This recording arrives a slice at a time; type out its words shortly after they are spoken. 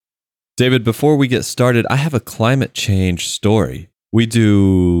David, before we get started, I have a climate change story. We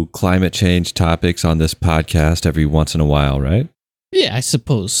do climate change topics on this podcast every once in a while, right? Yeah, I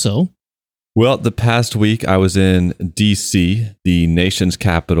suppose so. Well, the past week I was in D.C., the nation's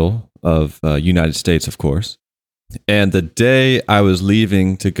capital of United States, of course. And the day I was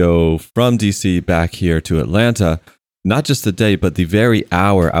leaving to go from D.C. back here to Atlanta, not just the day, but the very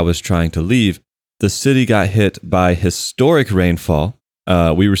hour I was trying to leave, the city got hit by historic rainfall.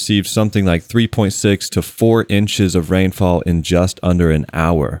 We received something like 3.6 to 4 inches of rainfall in just under an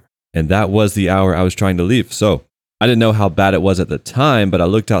hour. And that was the hour I was trying to leave. So I didn't know how bad it was at the time, but I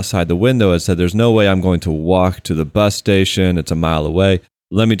looked outside the window and said, there's no way I'm going to walk to the bus station. It's a mile away.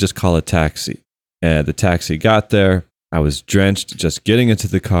 Let me just call a taxi. And the taxi got there. I was drenched just getting into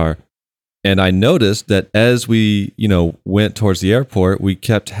the car. And I noticed that as we, went towards the airport, we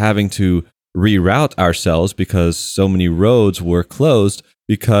kept having to reroute ourselves because so many roads were closed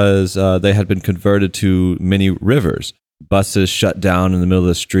because they had been converted to mini rivers. Buses shut down in the middle of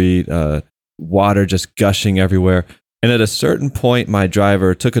the street, water just gushing everywhere. And at a certain point, my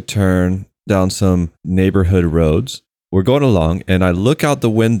driver took a turn down some neighborhood roads. We're going along, and I look out the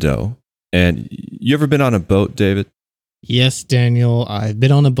window. And you ever been on a boat, David? Yes, Daniel, I've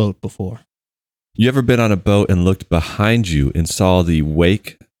been on a boat before. You ever been on a boat and looked behind you and saw the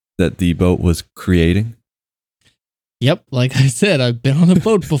wake that the boat was creating? Yep, like I said, I've been on a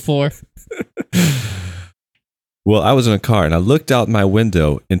boat before. Well, I was in a car and I looked out my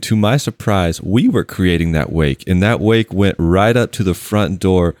window, and to my surprise, we were creating that wake. And that wake went right up to the front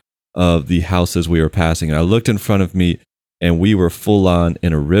door of the houses we were passing. And I looked in front of me, and we were full on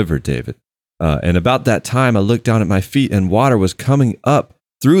in a river, David. And about that time, I looked down at my feet, and water was coming up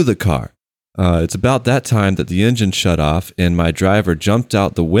through the car. It's about that time that the engine shut off, and my driver jumped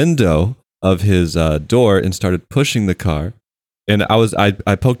out the window of his door and started pushing the car. And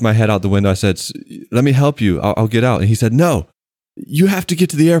I poked my head out the window. I said, let me help you. I'll get out. And he said, no, you have to get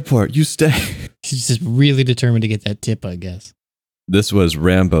to the airport. You stay. He's just really determined to get that tip, I guess. This was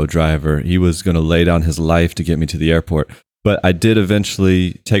Rambo driver. He was going to lay down his life to get me to the airport. But I did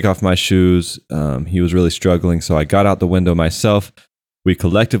eventually take off my shoes. He was really struggling. So I got out the window myself. We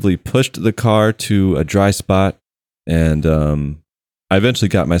collectively pushed the car to a dry spot. And I eventually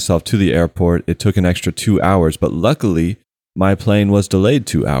got myself to the airport. It took an extra 2 hours. But luckily, my plane was delayed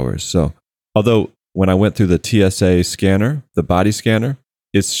 2 hours. So although when I went through the TSA scanner, the body scanner,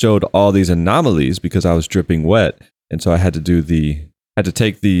 it showed all these anomalies because I was dripping wet. And so I had to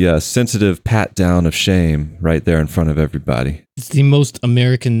take the sensitive pat down of shame right there in front of everybody. It's the most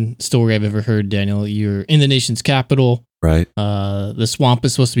American story I've ever heard, Daniel. You're in the nation's capital. Right. The swamp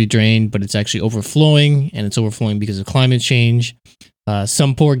is supposed to be drained, but it's actually overflowing, and it's overflowing because of climate change.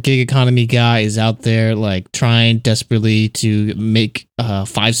 Some poor gig economy guy is out there like trying desperately to make a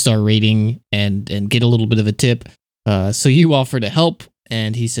 5-star rating and get a little bit of a tip. So you offer to help,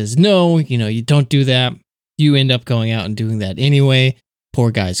 and he says, no, you don't do that. You end up going out and doing that anyway. Poor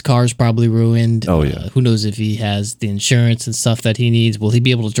guy's car's probably ruined. Oh, yeah. Who knows if he has the insurance and stuff that he needs. Will he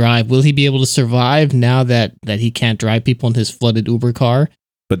be able to drive? Will he be able to survive now that he can't drive people in his flooded Uber car?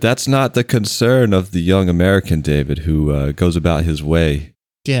 But that's not the concern of the young American, David, who goes about his way.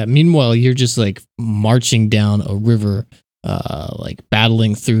 Yeah, meanwhile, you're just like marching down a river, like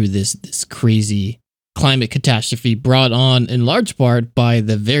battling through this crazy climate catastrophe brought on in large part by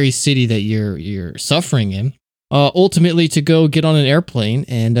the very city that you're suffering in. Ultimately to go get on an airplane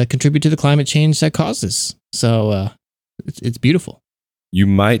and contribute to the climate change that causes. So it's beautiful. You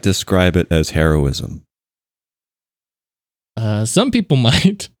might describe it as heroism. Some people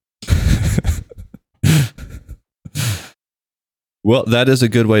might. Well, that is a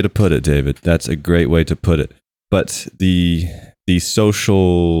good way to put it, David. That's a great way to put it. But the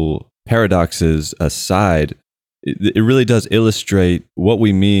social paradoxes aside, it really does illustrate what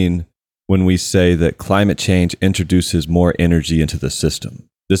we mean when we say that climate change introduces more energy into the system.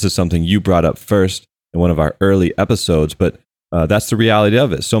 This is something you brought up first in one of our early episodes, but that's the reality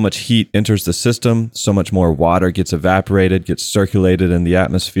of it. So much heat enters the system, so much more water gets evaporated, gets circulated in the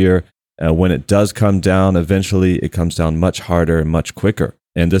atmosphere. When it does come down, eventually it comes down much harder and much quicker.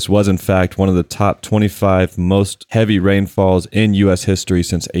 And this was, in fact, one of the top 25 most heavy rainfalls in U.S. history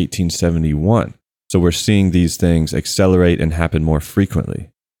since 1871. So we're seeing these things accelerate and happen more frequently.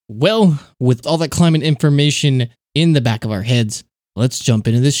 Well, with all that climate information in the back of our heads, let's jump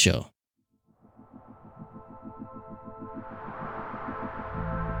into this show.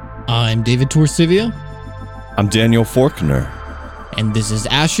 I'm David Torsivia. I'm Daniel Faulkner. And this is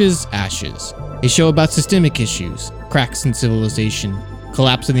Ashes, Ashes, a show about systemic issues, cracks in civilization,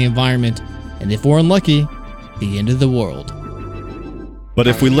 collapse in the environment, and if we're unlucky, the end of the world. But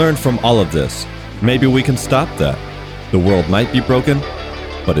if we learn from all of this, maybe we can stop that. The world might be broken,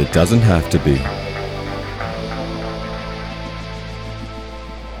 but it doesn't have to be.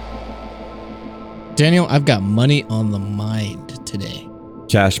 Daniel, I've got money on the mind today.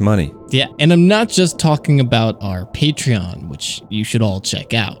 Cash money. Yeah, and I'm not just talking about our Patreon, which you should all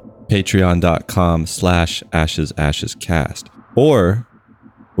check out. Patreon.com/AshesAshesCast. Or,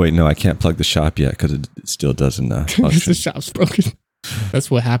 wait, no, I can't plug the shop yet because it still doesn't function. The shop's broken. That's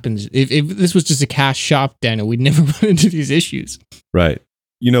what happens. If this was just a cash shop, Daniel, we'd never run into these issues. Right.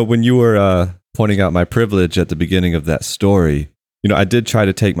 When you were pointing out my privilege at the beginning of that story, I did try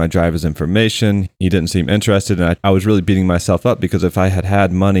to take my driver's information. He didn't seem interested, and I was really beating myself up because if I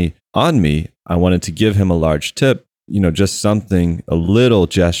had money on me, I wanted to give him a large tip, just something, a little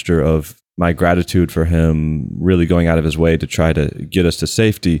gesture of my gratitude for him really going out of his way to try to get us to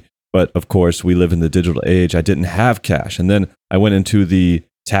safety. But of course, we live in the digital age. I didn't have cash. And then I went into the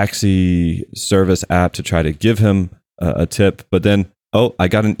taxi service app to try to give him a tip. But then, I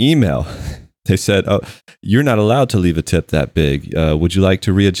got an email. They said, you're not allowed to leave a tip that big. Would you like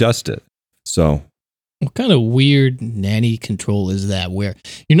to readjust it? So, what kind of weird nanny control is that where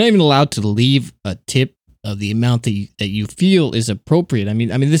you're not even allowed to leave a tip of the amount that you feel is appropriate? I mean,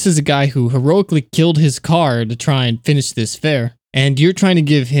 this is a guy who heroically killed his car to try and finish this fare. And you're trying to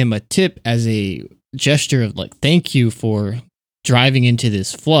give him a tip as a gesture of thank you for driving into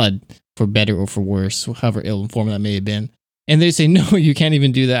this flood, for better or for worse, however ill-informed that may have been. And they say, no, you can't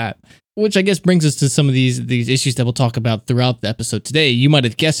even do that. Which I guess brings us to some of these issues that we'll talk about throughout the episode today. You might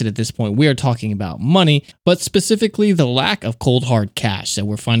have guessed it at this point. We are talking about money, but specifically the lack of cold hard cash that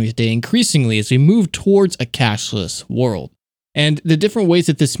we're finding today increasingly as we move towards a cashless world. And the different ways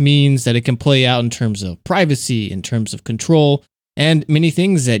that this means that it can play out in terms of privacy, in terms of control, and many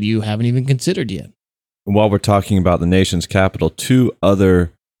things that you haven't even considered yet. While we're talking about the nation's capital, two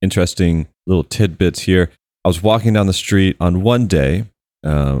other interesting little tidbits here. I was walking down the street on one day,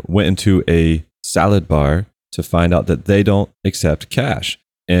 went into a salad bar to find out that they don't accept cash.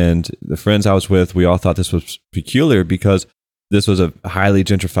 And the friends I was with, we all thought this was peculiar because this was a highly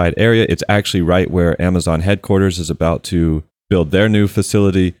gentrified area. It's actually right where Amazon headquarters is about to build their new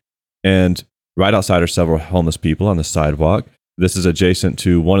facility. And right outside are several homeless people on the sidewalk. This is adjacent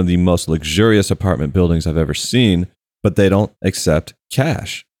to one of the most luxurious apartment buildings I've ever seen, but they don't accept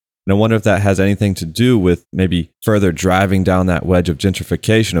cash. And I wonder if that has anything to do with maybe further driving down that wedge of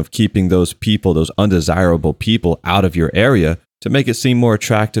gentrification, of keeping those people, those undesirable people out of your area to make it seem more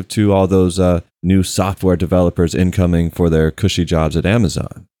attractive to all those new software developers incoming for their cushy jobs at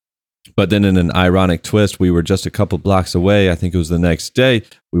Amazon. But then in an ironic twist, we were just a couple blocks away. I think it was the next day.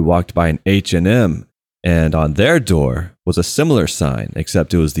 We walked by an H&M, and on their door was a similar sign,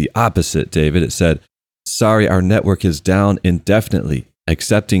 except it was the opposite, David. It said, "Sorry, our network is down indefinitely.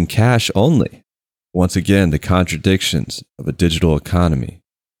 Accepting cash only." Once again, the contradictions of a digital economy.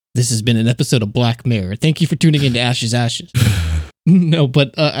 This has been an episode of Black Mirror. Thank you for tuning in to Ashes Ashes. No,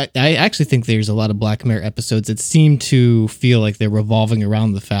 but I actually think there's a lot of Black Mirror episodes that seem to feel like they're revolving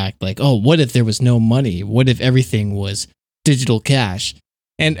around the fact what if there was no money? What if everything was digital cash?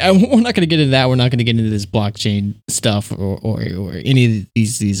 And we're not going to get into that. We're not going to get into this blockchain stuff or any of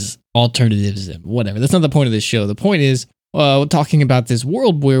these alternatives and whatever. That's not the point of this show. The point is, we're talking about this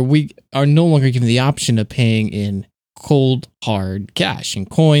world where we are no longer given the option of paying in cold, hard cash, in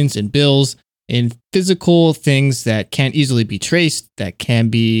coins, in bills, in physical things that can't easily be traced, that can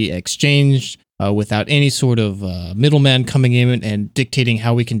be exchanged without any sort of middleman coming in and dictating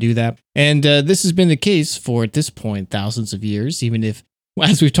how we can do that. And this has been the case for, at this point, thousands of years, even if,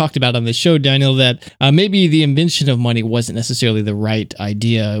 as we've talked about on the show, Daniel, that maybe the invention of money wasn't necessarily the right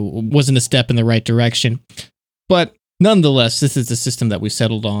idea, wasn't a step in the right direction. But nonetheless, this is the system that we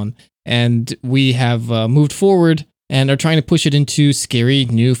settled on, and we have moved forward and are trying to push it into scary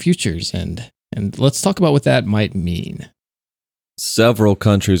new futures. And let's talk about what that might mean. Several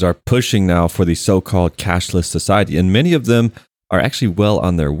countries are pushing now for the so-called cashless society, and many of them are actually well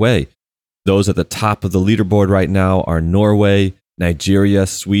on their way. Those at the top of the leaderboard right now are Norway, Nigeria,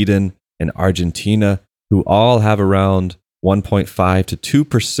 Sweden, and Argentina, who all have around 1.5 to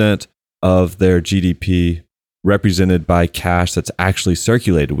 2% of their GDP represented by cash that's actually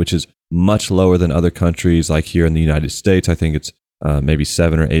circulated, which is much lower than other countries like here in the United States. I think it's maybe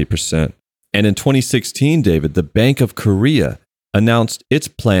 7 or 8%. And in 2016, David, the Bank of Korea announced its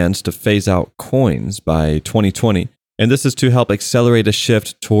plans to phase out coins by 2020. And this is to help accelerate a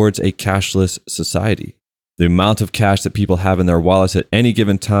shift towards a cashless society. The amount of cash that people have in their wallets at any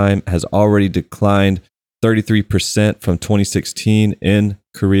given time has already declined 33% from 2016 in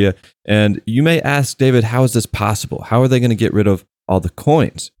Korea. And you may ask, David, how is this possible? How are they going to get rid of all the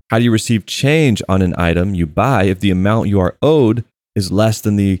coins? How do you receive change on an item you buy if the amount you are owed is less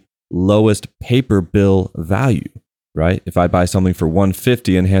than the lowest paper bill value, right? If I buy something for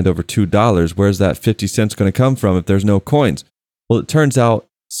 $1.50 and hand over $2, where's that 50 cents going to come from if there's no coins? Well, it turns out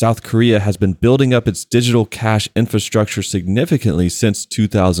South Korea has been building up its digital cash infrastructure significantly since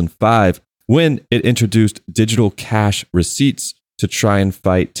 2005, when it introduced digital cash receipts to try and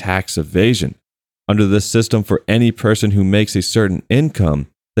fight tax evasion. Under this system, for any person who makes a certain income,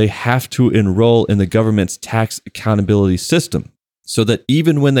 they have to enroll in the government's tax accountability system, so that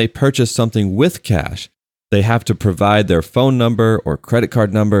even when they purchase something with cash, they have to provide their phone number or credit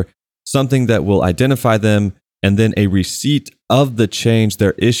card number, something that will identify them, and then a receipt of the change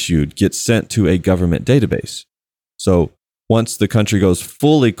they're issued gets sent to a government database. So once the country goes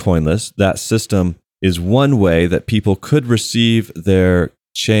fully coinless, that system is one way that people could receive their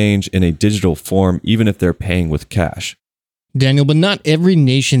change in a digital form, even if they're paying with cash. Daniel, but not every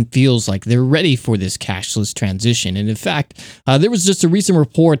nation feels like they're ready for this cashless transition. And in fact, there was just a recent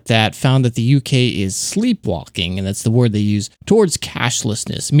report that found that the UK is sleepwalking, and that's the word they use, towards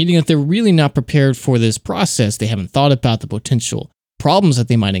cashlessness, meaning that they're really not prepared for this process. They haven't thought about the potential problems that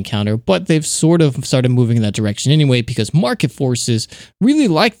they might encounter, but they've sort of started moving in that direction anyway, because market forces really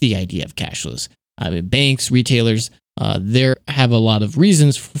like the idea of cashless. I mean, banks, retailers, they have a lot of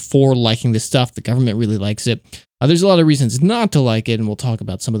reasons for liking this stuff. The government really likes it. There's a lot of reasons not to like it, and we'll talk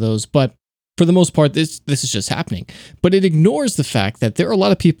about some of those. But for the most part, this is just happening. But it ignores the fact that there are a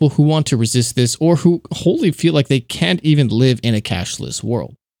lot of people who want to resist this, or who wholly feel like they can't even live in a cashless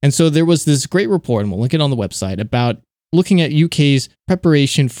world. And so there was this great report, and we'll link it on the website, about looking at UK's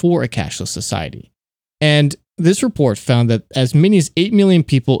preparation for a cashless society. And this report found that as many as 8 million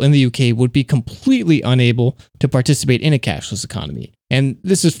people in the UK would be completely unable to participate in a cashless economy. And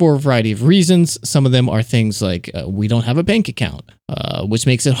this is for a variety of reasons. Some of them are things like we don't have a bank account, which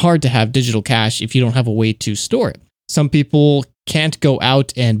makes it hard to have digital cash if you don't have a way to store it. Some people can't go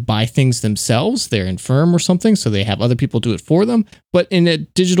out and buy things themselves. They're infirm or something, so they have other people do it for them. But in a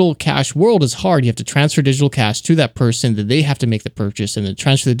digital cash world, it's hard. You have to transfer digital cash to that person, that they have to make the purchase, and then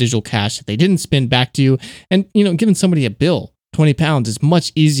transfer the digital cash that they didn't spend back to you. And, giving somebody a bill, £20, is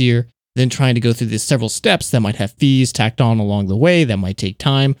much easier than trying to go through these several steps that might have fees tacked on along the way, that might take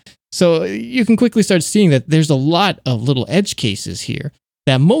time. So you can quickly start seeing that there's a lot of little edge cases here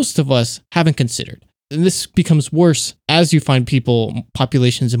that most of us haven't considered. And this becomes worse as you find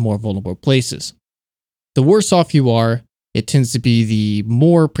populations in more vulnerable places. The worse off you are, it tends to be the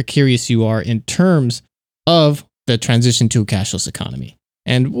more precarious you are in terms of the transition to a cashless economy.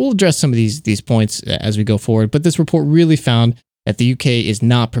 And we'll address some of these points as we go forward. But this report really found that the UK is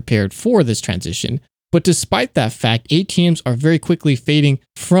not prepared for this transition. But despite that fact, ATMs are very quickly fading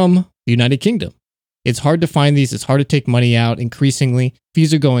from the United Kingdom. It's hard to find these. It's hard to take money out. Increasingly,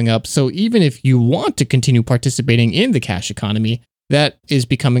 fees are going up. So even if you want to continue participating in the cash economy, that is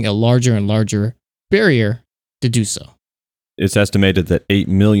becoming a larger and larger barrier to do so. It's estimated that 8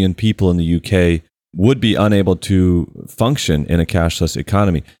 million people in the UK would be unable to function in a cashless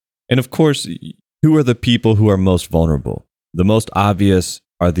economy. And of course, who are the people who are most vulnerable? The most obvious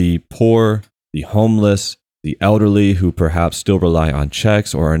are the poor, the homeless, the elderly who perhaps still rely on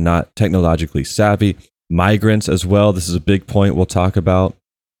checks or are not technologically savvy, migrants as well. This is a big point we'll talk about.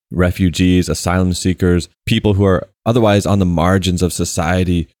 Refugees, asylum seekers, people who are otherwise on the margins of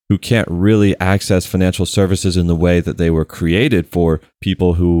society, who can't really access financial services in the way that they were created for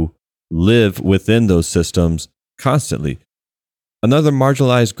people who live within those systems constantly. Another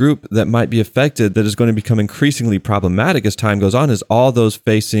marginalized group that might be affected, that is going to become increasingly problematic as time goes on, is all those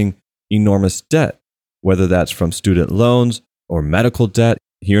facing enormous debt, whether that's from student loans or medical debt.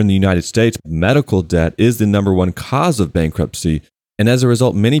 Here in the United States, medical debt is the number one cause of bankruptcy. And as a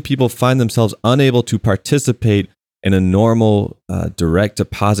result, many people find themselves unable to participate in a normal direct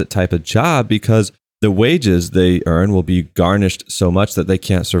deposit type of job because the wages they earn will be garnished so much that they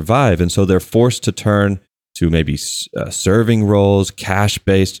can't survive. And so they're forced to turn to maybe serving roles,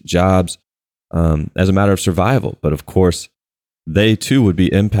 cash-based jobs as a matter of survival. But of course, they too would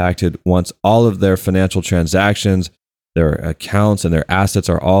be impacted once all of their financial transactions, their accounts, and their assets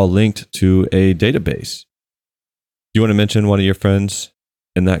are all linked to a database. Do you want to mention one of your friends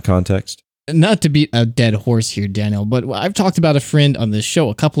in that context? Not to beat a dead horse here, Daniel, but I've talked about a friend on this show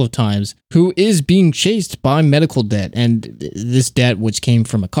a couple of times who is being chased by medical debt. And this debt, which came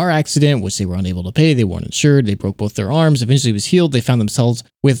from a car accident, which they were unable to pay, they weren't insured, they broke both their arms, eventually it was healed, they found themselves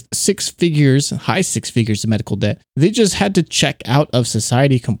with high six figures of medical debt. They just had to check out of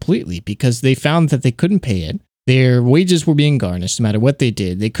society completely because they found that they couldn't pay it. Their wages were being garnished no matter what they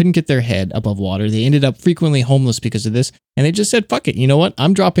did. They couldn't get their head above water. They ended up frequently homeless because of this. And they just said, fuck it. You know what?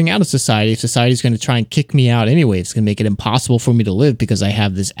 I'm dropping out of society. If society's going to try and kick me out anyway, it's going to make it impossible for me to live because I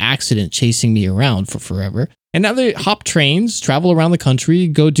have this accident chasing me around for forever. And now they hop trains, travel around the country,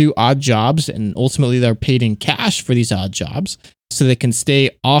 go do odd jobs, and ultimately they're paid in cash for these odd jobs so they can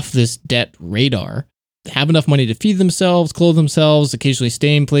stay off this debt radar, have enough money to feed themselves, clothe themselves, occasionally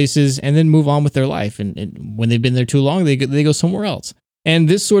stay in places, and then move on with their life. And when they've been there too long, they go somewhere else. And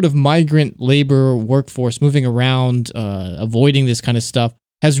this sort of migrant labor workforce moving around, avoiding this kind of stuff,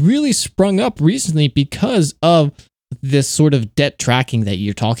 has really sprung up recently because of this sort of debt tracking that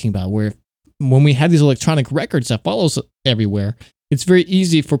you're talking about, where when we have these electronic records that follows everywhere, it's very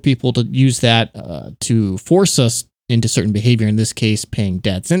easy for people to use that to force us into certain behavior, in this case, paying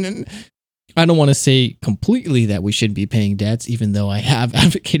debts. And I don't want to say completely that we should be paying debts, even though I have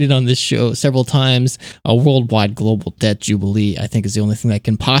advocated on this show several times a worldwide global debt jubilee, I think, is the only thing that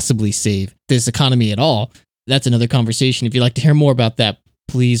can possibly save this economy at all. That's another conversation. If you'd like to hear more about that,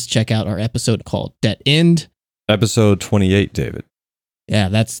 please check out our episode called Debt End. Episode 28, David. Yeah,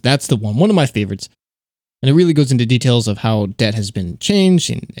 that's the one of my favorites. And it really goes into details of how debt has been changed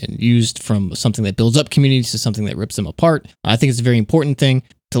and used from something that builds up communities to something that rips them apart. I think it's a very important thing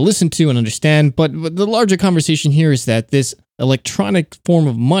to listen to and understand. But the larger conversation here is that this electronic form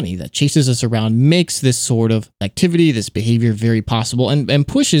of money that chases us around makes this sort of activity, this behavior very possible, and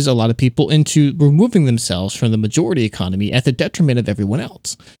pushes a lot of people into removing themselves from the majority economy at the detriment of everyone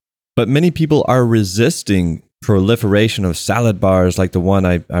else. But many people are resisting proliferation of salad bars like the one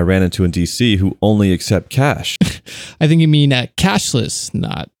I ran into in DC who only accept cash. I think you mean cashless,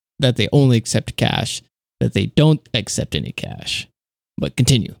 not that they only accept cash, that they don't accept any cash. But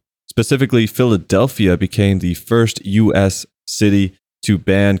continue. Specifically, Philadelphia became the first U.S. city to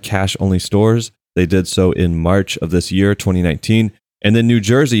ban cash-only stores. They did so in March of this year, 2019. And then New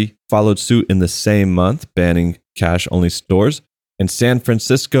Jersey followed suit in the same month, banning cash-only stores. And San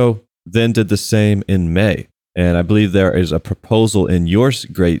Francisco then did the same in May. And I believe there is a proposal in your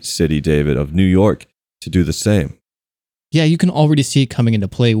great city, David, of New York, to do the same. Yeah, you can already see it coming into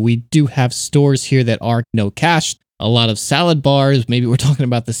play. We do have stores here that are no cash. A lot of salad bars. Maybe we're talking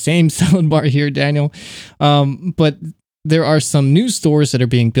about the same salad bar here, Daniel. But there are some new stores that are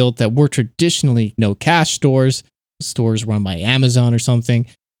being built that were traditionally no cash stores run by Amazon or something.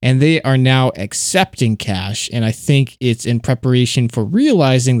 And they are now accepting cash. And I think it's in preparation for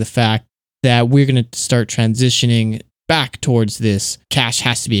realizing the fact that we're going to start transitioning back towards this cash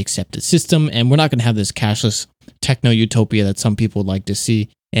has to be accepted system. And we're not going to have this cashless techno utopia that some people would like to see.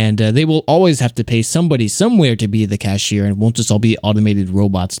 And they will always have to pay somebody somewhere to be the cashier, and it won't just all be automated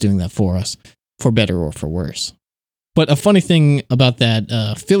robots doing that for us, for better or for worse. But a funny thing about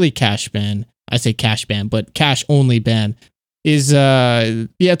that Philly cash ban, I say cash ban, but cash only ban, is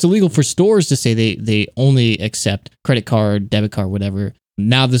it's illegal for stores to say they only accept credit card, debit card, whatever.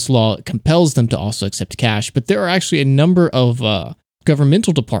 Now this law compels them to also accept cash, but there are actually a number of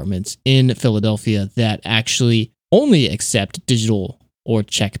governmental departments in Philadelphia that actually only accept digital or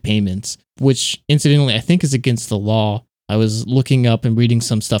check payments, which incidentally I think is against the law. I was looking up and reading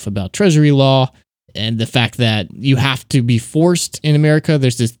some stuff about Treasury law and the fact that you have to be forced in America.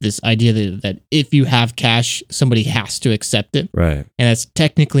 There's this idea that if you have cash, somebody has to accept it. Right. And that's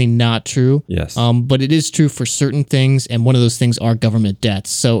technically not true. Yes. But it is true for certain things, and one of those things are government debts.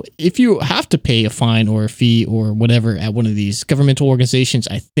 So if you have to pay a fine or a fee or whatever at one of these governmental organizations,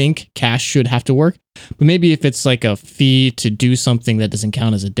 I think cash should have to work. But maybe if it's like a fee to do something that doesn't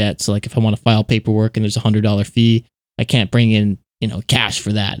count as a debt, so like if I want to file paperwork and there's $100 fee, I can't bring in cash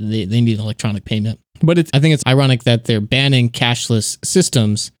for that. They need an electronic payment. But I think it's ironic that they're banning cashless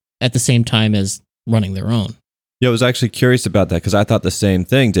systems at the same time as running their own. Yeah, I was actually curious about that because I thought the same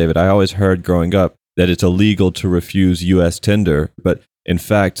thing, David. I always heard growing up that it's illegal to refuse U.S. tender, but in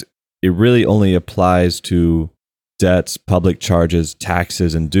fact, it really only applies to debts, public charges,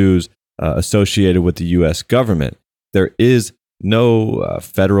 taxes, and dues associated with the U.S. government. There is no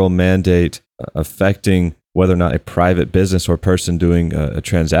federal mandate affecting whether or not a private business or person doing a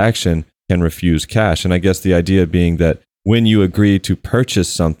transaction can refuse cash. And I guess the idea being that when you agree to purchase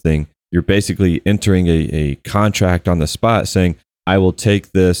something, you're basically entering a contract on the spot saying, I will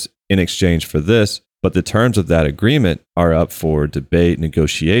take this in exchange for this, but the terms of that agreement are up for debate,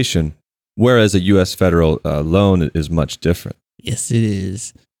 negotiation, whereas a U.S. federal loan is much different. Yes, it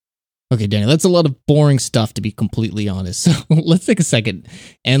is. Okay, Daniel, that's a lot of boring stuff, to be completely honest. So let's take a second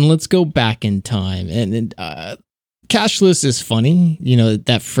and let's go back in time. And cashless is funny.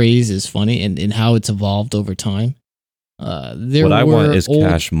 That phrase is funny and how it's evolved over time. What I want is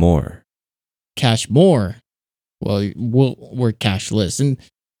cash more. Cash more. well, we're cashless. And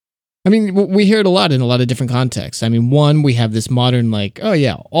I mean, we hear it a lot in a lot of different contexts. I mean, one, we have this modern, like, oh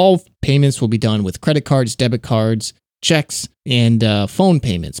yeah, all payments will be done with credit cards, debit cards, checks, and phone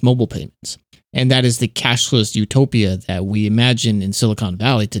payments, mobile payments. And that is the cashless utopia that we imagine in Silicon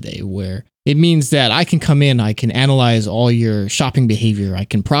Valley today, where it means that I can come in, I can analyze all your shopping behavior, I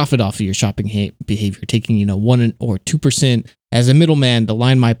can profit off of your shopping behavior, taking 1 or 2% as a middleman to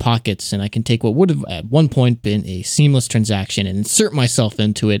line my pockets, and I can take what would have at one point been a seamless transaction and insert myself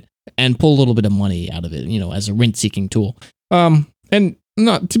into it and pull a little bit of money out of it, as a rent-seeking tool. And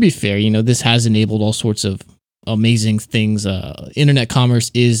not to be fair, this has enabled all sorts of amazing things. Internet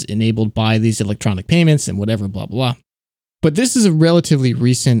commerce is enabled by these electronic payments and whatever, blah, blah. But this is a relatively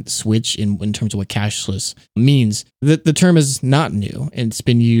recent switch in terms of what cashless means. The term is not new, and it's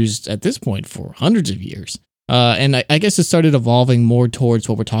been used at this point for hundreds of years. And I guess it started evolving more towards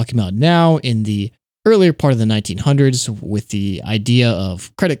what we're talking about now in the earlier part of the 1900s with the idea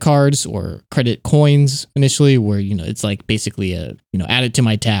of credit cards or credit coins initially, where, it's like basically add it to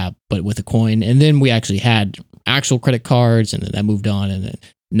my tab, but with a coin. And then we actually had actual credit cards, and then that moved on. And then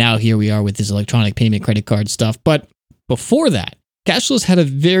now here we are with this electronic payment credit card stuff. But before that, cashless had a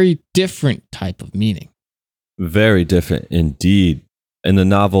very different type of meaning. Very different indeed. In the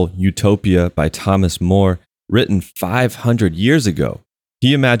novel Utopia by Thomas More, written 500 years ago,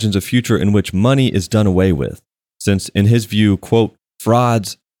 he imagines a future in which money is done away with, since in his view, quote,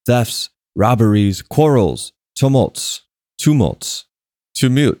 frauds, thefts, robberies, quarrels, tumults,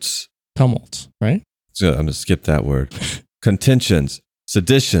 right? So I'm going to skip that word. Contentions,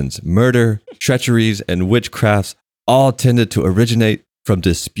 seditions, murder, treacheries, and witchcrafts all tended to originate from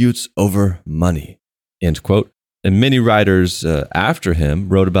disputes over money, end quote. And many writers after him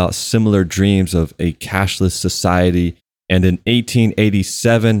wrote about similar dreams of a cashless society. And in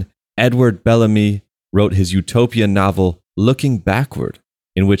 1887, Edward Bellamy wrote his utopian novel, Looking Backward,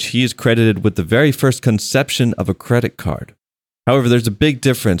 in which he is credited with the very first conception of a credit card. However, there's a big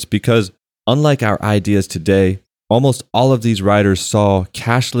difference because, unlike our ideas today, almost all of these writers saw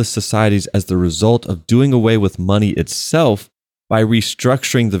cashless societies as the result of doing away with money itself by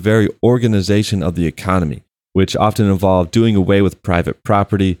restructuring the very organization of the economy, which often involved doing away with private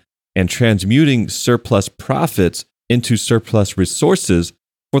property and transmuting surplus profits into surplus resources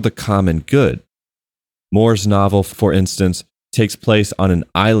for the common good. More's novel, for instance, takes place on an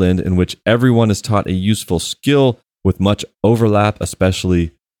island in which everyone is taught a useful skill with much overlap,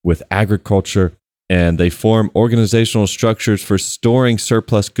 especially with agriculture, and they form organizational structures for storing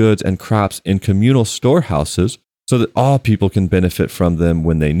surplus goods and crops in communal storehouses so that all people can benefit from them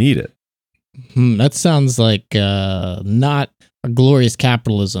when they need it. That sounds like not a glorious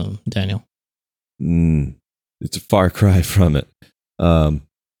capitalism, Daniel. It's a far cry from it. And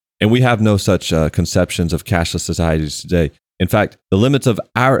we have no such conceptions of cashless societies today. In fact, the limits of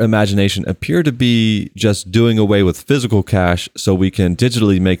our imagination appear to be just doing away with physical cash so we can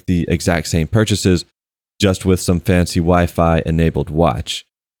digitally make the exact same purchases, just with some fancy Wi-Fi enabled watch.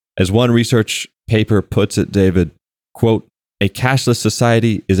 As one research paper puts it, David, quote, a cashless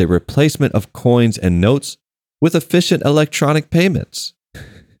society is a replacement of coins and notes with efficient electronic payments.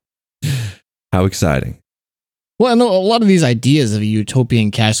 How exciting. Well, I know a lot of these ideas of a utopian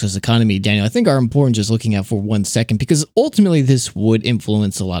cashless economy, Daniel, I think are important just looking at for 1 second, because ultimately this would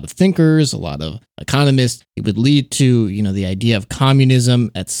influence a lot of thinkers, a lot of economists. It would lead to, the idea of communism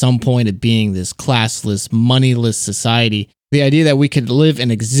at some point, it being this classless, moneyless society. The idea that we could live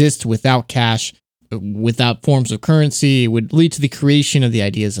and exist without cash, without forms of currency. It would lead to the creation of the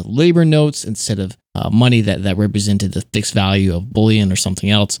ideas of labor notes instead of money that represented the fixed value of bullion or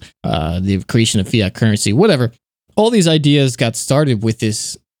something else, the creation of fiat currency, whatever. All these ideas got started with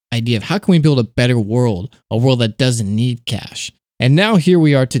this idea of how can we build a better world, a world that doesn't need cash. And now here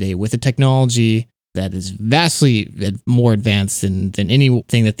we are today with a technology that is vastly more advanced than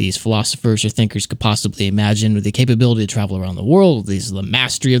anything that these philosophers or thinkers could possibly imagine, with the capability to travel around the world, the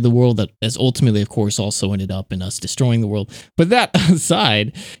mastery of the world that has ultimately, of course, also ended up in us destroying the world. But that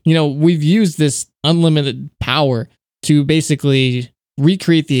aside, we've used this unlimited power to basically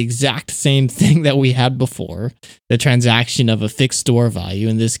recreate the exact same thing that we had before, the transaction of a fixed store value,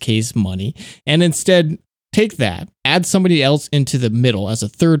 in this case, money, and instead take that, add somebody else into the middle as a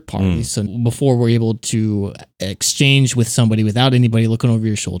third party. So before we're able to exchange with somebody without anybody looking over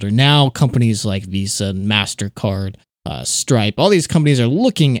your shoulder, now companies like Visa, MasterCard, Stripe, all these companies are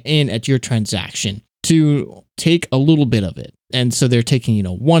looking in at your transaction to take a little bit of it. And so they're taking,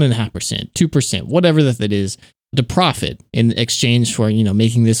 1.5%, 2%, whatever that is. to profit in exchange for,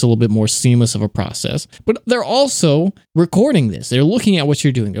 making this a little bit more seamless of a process. But they're also recording this. They're looking at what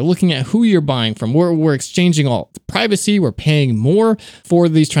you're doing. They're looking at who you're buying from. We're exchanging all privacy. We're paying more for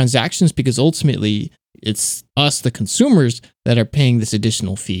these transactions because ultimately it's us, the consumers, that are paying this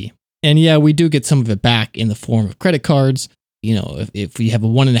additional fee. And yeah, we do get some of it back in the form of credit cards. If you have a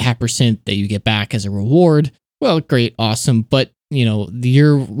 1.5% that you get back as a reward, well, great, awesome. But,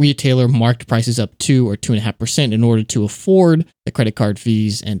 your retailer marked prices up 2 or 2.5% in order to afford the credit card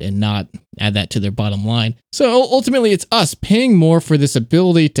fees and not add that to their bottom line. So ultimately, it's us paying more for this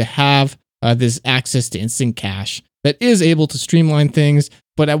ability to have this access to instant cash that is able to streamline things,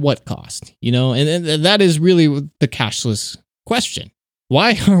 but at what cost? And that is really the cashless question.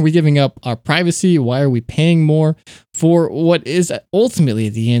 Why are we giving up our privacy? Why are we paying more for what is ultimately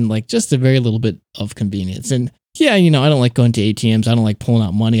at the end like just a very little bit of convenience? And yeah, I don't like going to ATMs. I don't like pulling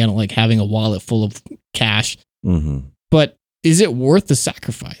out money. I don't like having a wallet full of cash. Mm-hmm. But is it worth the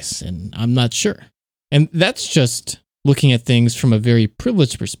sacrifice? And I'm not sure. And that's just looking at things from a very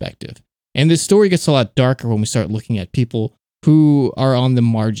privileged perspective. And this story gets a lot darker when we start looking at people who are on the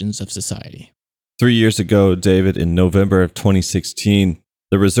margins of society. 3 years ago, David, in November of 2016,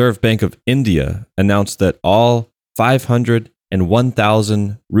 the Reserve Bank of India announced that all 500 and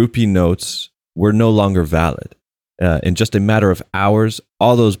 1,000 rupee notes were no longer valid. In just a matter of hours,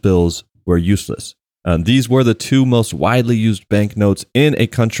 all those bills were useless. These were the two most widely used banknotes in a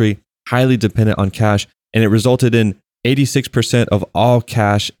country highly dependent on cash, and it resulted in 86% of all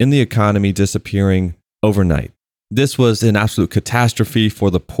cash in the economy disappearing overnight. This was an absolute catastrophe for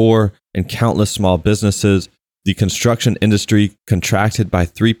the poor and countless small businesses. The construction industry contracted by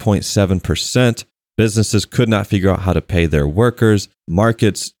 3.7%. Businesses could not figure out how to pay their workers.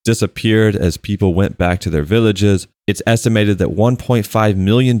 Markets disappeared as people went back to their villages. It's estimated that 1.5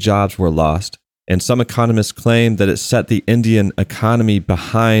 million jobs were lost. And some economists claim that it set the Indian economy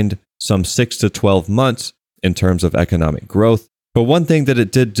behind some 6 to 12 months in terms of economic growth. But one thing that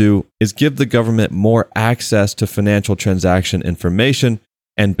it did do is give the government more access to financial transaction information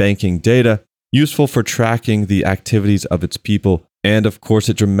and banking data, useful for tracking the activities of its people. And of course,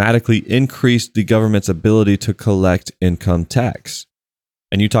 it dramatically increased the government's ability to collect income tax.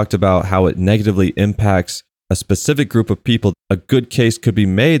 And you talked about how it negatively impacts a specific group of people. A good case could be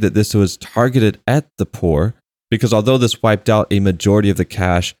made that this was targeted at the poor, because although this wiped out a majority of the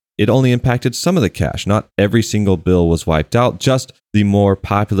cash, it only impacted some of the cash. Not every single bill was wiped out, just the more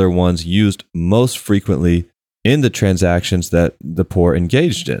popular ones used most frequently in the transactions that the poor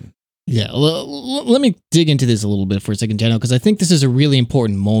engaged in. Yeah, let me dig into this a little bit for a second, Daniel, because I think this is a really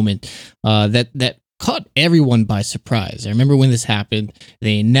important moment that caught everyone by surprise. I remember when this happened,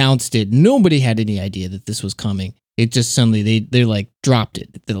 they announced it. Nobody had any idea that this was coming. It just suddenly, they like dropped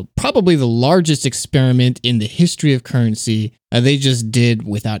it. Probably the largest experiment in the history of currency. They just did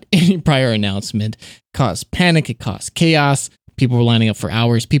without any prior announcement. It caused panic. It caused chaos. People were lining up for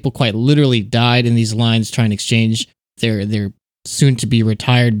hours. People quite literally died in these lines trying to exchange their soon-to-be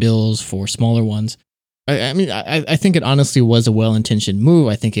retired bills for smaller ones. I think it honestly was a well-intentioned move.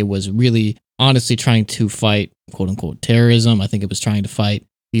 I think it was really honestly trying to fight quote-unquote terrorism. I think it was trying to fight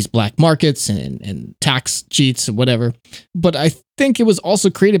these black markets and tax cheats and whatever. But I think it was also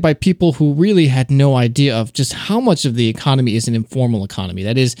created by people who really had no idea of just how much of the economy is an informal economy.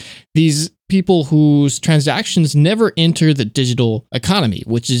 That is, these people whose transactions never enter the digital economy,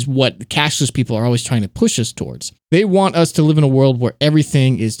 which is what cashless people are always trying to push us towards. They want us to live in a world where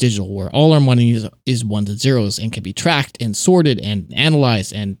everything is digital, where all our money is ones and zeros and can be tracked and sorted and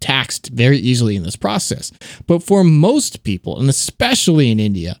analyzed and taxed very easily in this process. But for most people, and especially in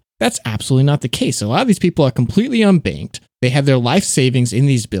India, that's absolutely not the case. A lot of these people are completely unbanked. They have their life savings in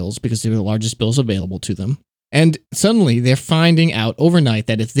these bills because they're the largest bills available to them. And suddenly they're finding out overnight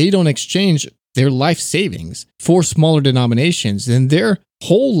that if they don't exchange their life savings for smaller denominations, then their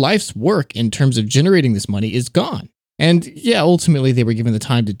whole life's work in terms of generating this money is gone. And yeah, ultimately they were given the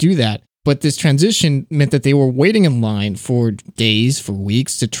time to do that. But this transition meant that they were waiting in line for days, for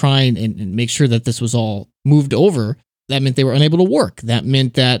weeks to try and make sure that this was all moved over. That meant they were unable to work. That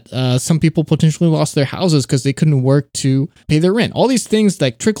meant that some people potentially lost their houses because they couldn't work to pay their rent. All these things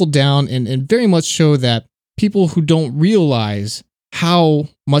like trickled down and very much show that people who don't realize how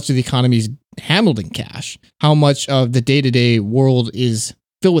much of the economy is handled in cash, how much of the day-to-day world is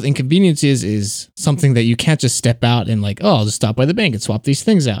filled with inconveniences is something that you can't just step out and like, oh, I'll just stop by the bank and swap these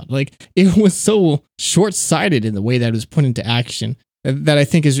things out. Like, it was so short-sighted in the way that it was put into action that I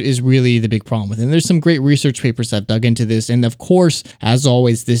think is really the big problem with it. And there's some great research papers that have dug into this. And of course, as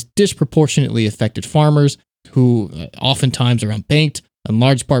always, this disproportionately affected farmers who oftentimes are unbanked. in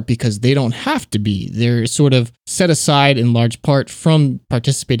large part because they don't have to be. They're sort of set aside in large part from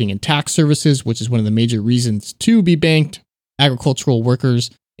participating in tax services, which is one of the major reasons to be banked. Agricultural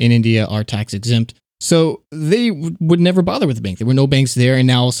workers in India are tax exempt. So they would never bother with the bank. There were no banks there, and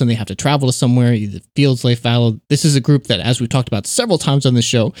now all of a sudden they have to travel to somewhere. The fields lay fallow. This is a group that, as we've talked about several times on the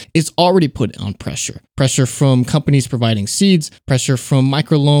show, is already put on pressure. Pressure from companies providing seeds, pressure from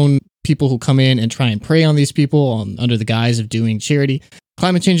microloan people who come in and try and prey on these people under the guise of doing charity.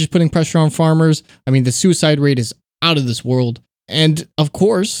 Climate change is putting pressure on farmers. I mean, the suicide rate is out of this world. And of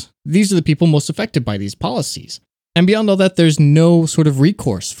course, these are the people most affected by these policies. And beyond all that, there's no sort of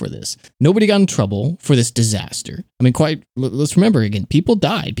recourse for this. Nobody got in trouble for this disaster. I mean, let's remember again, people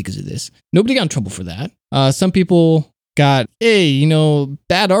died because of this. Nobody got in trouble for that. Some people got,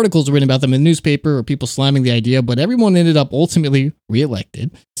 bad articles written about them in the newspaper or people slamming the idea, but everyone ended up ultimately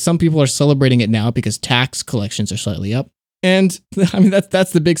reelected. Some people are celebrating it now because tax collections are slightly up. And I mean,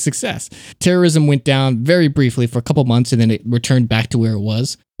 that's the big success. Terrorism went down very briefly for a couple months and then it returned back to where it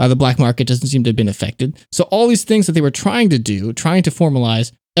was. The black market doesn't seem to have been affected. So all these things that they were trying to do, trying to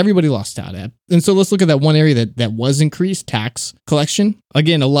formalize, everybody lost out at. And so let's look at that one area that was increased, tax collection.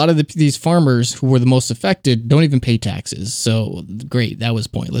 Again, a lot of these farmers who were the most affected don't even pay taxes. So great, that was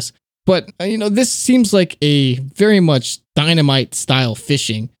pointless. But, this seems like a very much dynamite style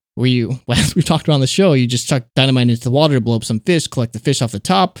fishing where as we talked about on the show, you just chuck dynamite into the water to blow up some fish, collect the fish off the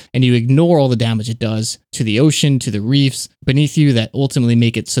top, and you ignore all the damage it does to the ocean, to the reefs beneath you that ultimately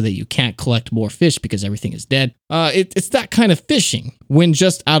make it so that you can't collect more fish because everything is dead. It's that kind of fishing when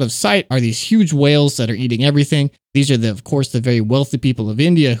just out of sight are these huge whales that are eating everything. These are, of course, the very wealthy people of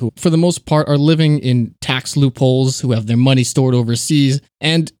India who, for the most part, are living in tax loopholes, who have their money stored overseas,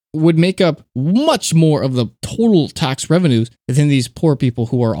 and would make up much more of the total tax revenues than these poor people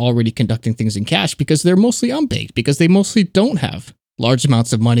who are already conducting things in cash because they're mostly unbanked, because they mostly don't have large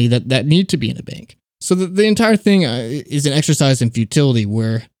amounts of money that need to be in a bank. So the entire thing is an exercise in futility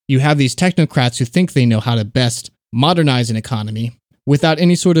where you have these technocrats who think they know how to best modernize an economy without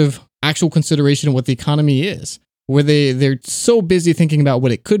any sort of actual consideration of what the economy is, where they're so busy thinking about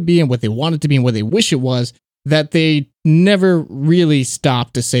what it could be and what they want it to be and what they wish it was that they never really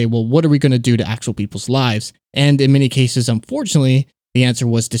stop to say, well, what are we going to do to actual people's lives? And in many cases, unfortunately, the answer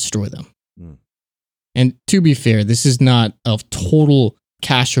was destroy them. And to be fair, this is not a total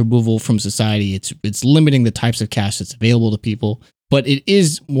cash removal from society. It's limiting the types of cash that's available to people, but it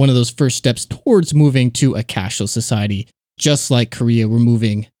is one of those first steps towards moving to a cashless society, just like Korea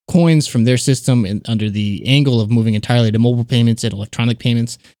removing coins from their system and under the angle of moving entirely to mobile payments and electronic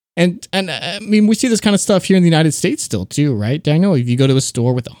payments. And I mean, we see this kind of stuff here in the United States still too, right? I know if you go to a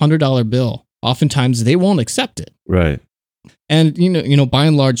store with $100 bill, oftentimes they won't accept it. Right. And, by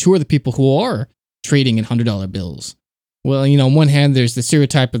and large, who are the people who are trading in $100 bills? Well, on one hand, there's the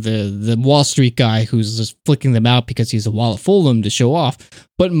stereotype of the Wall Street guy who's just flicking them out because he's a wallet full of them to show off.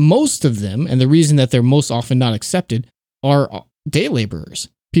 But most of them, and the reason that they're most often not accepted, are day laborers.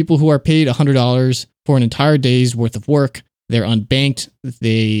 People who are paid $100 for an entire day's worth of work. They're unbanked.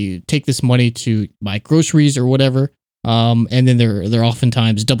 They take this money to buy groceries or whatever, and then they're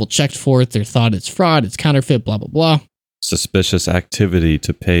oftentimes double checked for it. They're thought it's fraud, it's counterfeit, blah blah blah. Suspicious activity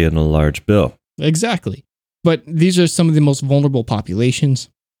to pay in a large bill. Exactly. But these are some of the most vulnerable populations,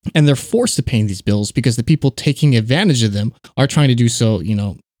 and they're forced to pay these bills because the people taking advantage of them are trying to do so,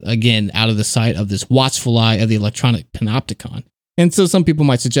 again, out of the sight of this watchful eye of the electronic panopticon. And so some people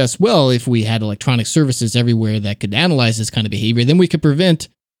might suggest, well, if we had electronic services everywhere that could analyze this kind of behavior, then we could prevent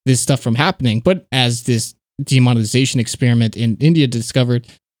this stuff from happening. But as this demonetization experiment in India discovered,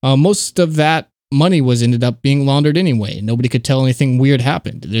 most of that money ended up being laundered anyway. Nobody could tell anything weird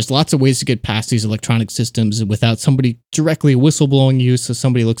happened. There's lots of ways to get past these electronic systems without somebody directly whistleblowing you, so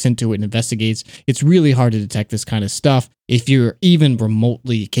somebody looks into it and investigates. It's really hard to detect this kind of stuff if you're even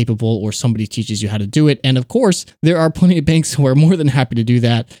remotely capable or somebody teaches you how to do it. And of course, there are plenty of banks who are more than happy to do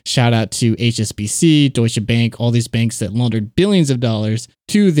that. Shout out to HSBC, Deutsche Bank, all these banks that laundered billions of dollars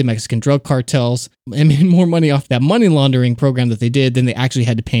to the Mexican drug cartels and made more money off that money laundering program that they did than they actually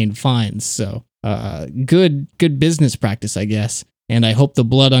had to pay in fines. So good business practice, I guess. And I hope the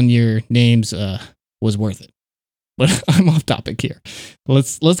blood on your names was worth it. But I'm off topic here.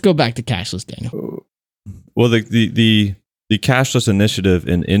 Let's go back to cashless, Daniel. Well, the cashless initiative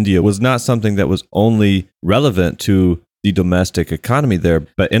in India was not something that was only relevant to the domestic economy there,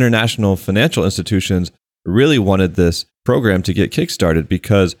 but international financial institutions really wanted this program to get kickstarted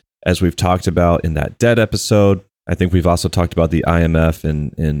because, as we've talked about in that debt episode, I think we've also talked about the IMF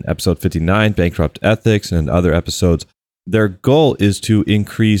in episode 59, Bankrupt Ethics, and other episodes. Their goal is to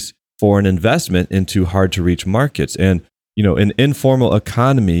increase foreign investment into hard-to-reach markets. And An informal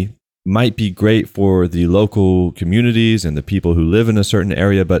economy might be great for the local communities and the people who live in a certain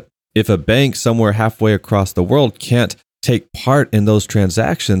area, but if a bank somewhere halfway across the world can't take part in those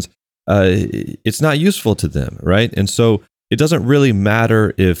transactions, it's not useful to them, right? And so it doesn't really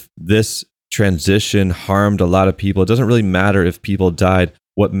matter if this transition harmed a lot of people. It doesn't really matter if people died.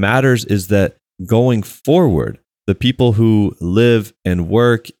 What matters is that going forward, the people who live and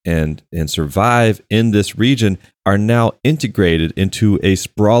work and survive in this region are now integrated into a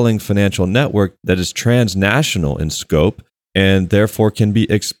sprawling financial network that is transnational in scope and therefore can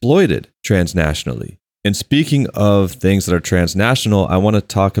be exploited transnationally. And speaking of things that are transnational, I want to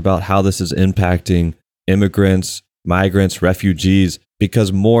talk about how this is impacting immigrants, migrants, refugees,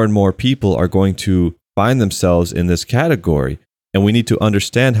 because more and more people are going to find themselves in this category. And we need to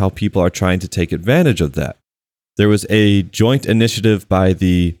understand how people are trying to take advantage of that. There was a joint initiative by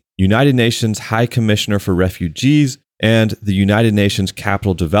the United Nations High Commissioner for Refugees and the United Nations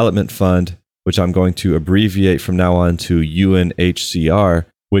Capital Development Fund, which I'm going to abbreviate from now on to UNHCR,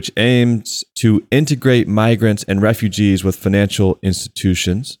 which aims to integrate migrants and refugees with financial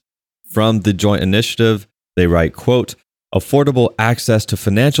institutions. From the joint initiative, they write, quote, "Affordable access to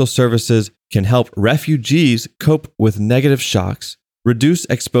financial services can help refugees cope with negative shocks, reduce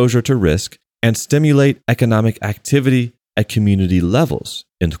exposure to risk, and stimulate economic activity at community levels,"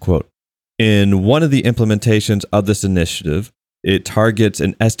 end quote. In one of the implementations of this initiative, it targets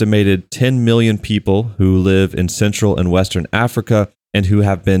an estimated 10 million people who live in Central and Western Africa and who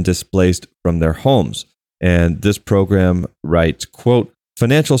have been displaced from their homes. And this program writes, quote,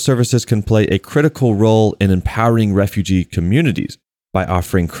 "Financial services can play a critical role in empowering refugee communities by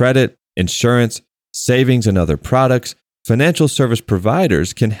offering credit, insurance, savings, and other products. Financial service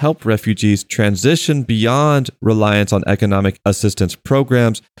providers can help refugees transition beyond reliance on economic assistance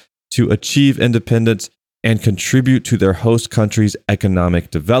programs to achieve independence and contribute to their host country's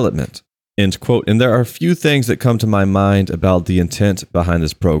economic development," end quote. And there are a few things that come to my mind about the intent behind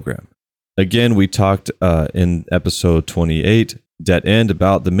this program. Again, we talked in episode 28, Debt End,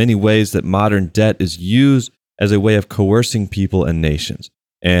 about the many ways that modern debt is used as a way of coercing people and nations.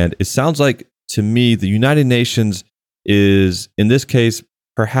 And it sounds like, to me, the United Nations is, in this case,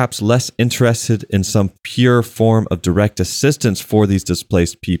 perhaps less interested in some pure form of direct assistance for these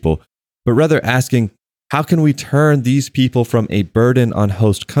displaced people, but rather asking, how can we turn these people from a burden on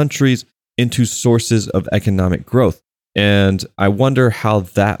host countries into sources of economic growth? And I wonder how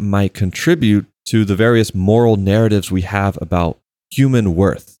that might contribute to the various moral narratives we have about human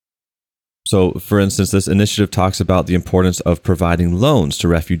worth. So, for instance, this initiative talks about the importance of providing loans to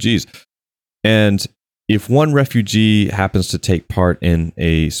refugees. And if one refugee happens to take part in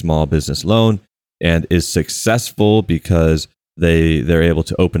a small business loan and is successful because they're able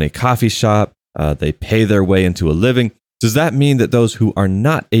to open a coffee shop, they pay their way into a living, does that mean that those who are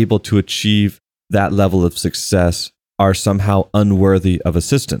not able to achieve that level of success are somehow unworthy of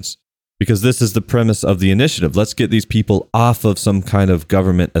assistance? Because this is the premise of the initiative. Let's get these people off of some kind of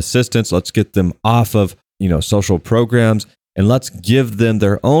government assistance. Let's get them off of, social programs, and let's give them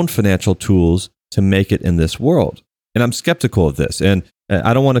their own financial tools to make it in this world. And I'm skeptical of this. And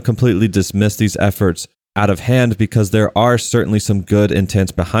I don't want to completely dismiss these efforts out of hand, because there are certainly some good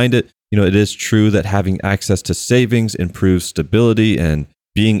intents behind it. It is true that having access to savings improves stability, and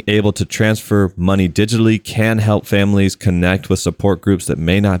being able to transfer money digitally can help families connect with support groups that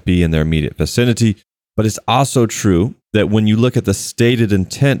may not be in their immediate vicinity. But it's also true that when you look at the stated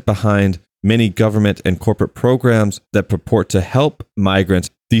intent behind many government and corporate programs that purport to help migrants,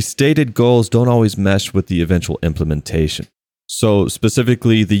 these stated goals don't always mesh with the eventual implementation. So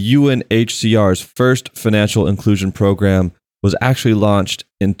specifically, the UNHCR's first financial inclusion program was actually launched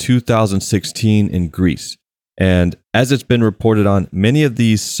in 2016 in Greece. And as it's been reported on, many of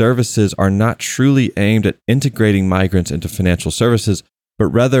these services are not truly aimed at integrating migrants into financial services, but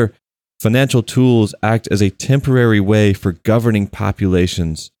rather financial tools act as a temporary way for governing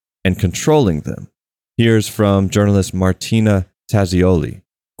populations and controlling them. Here's from journalist Martina Tazzioli.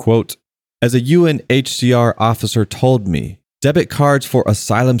 Quote, "As a UNHCR officer told me, debit cards for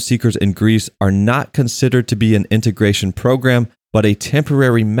asylum seekers in Greece are not considered to be an integration program, but a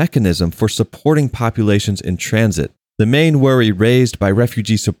temporary mechanism for supporting populations in transit. The main worry raised by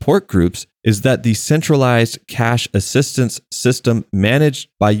refugee support groups is that the centralized cash assistance system managed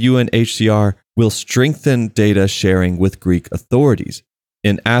by UNHCR will strengthen data sharing with Greek authorities.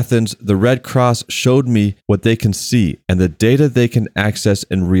 In Athens, the Red Cross showed me what they can see and the data they can access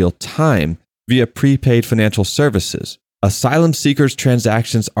in real time via prepaid financial services. Asylum seekers'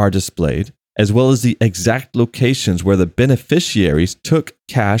 transactions are displayed, as well as the exact locations where the beneficiaries took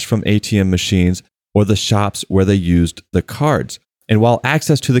cash from ATM machines or the shops where they used the cards. And while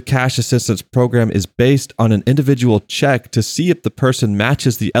access to the cash assistance program is based on an individual check to see if the person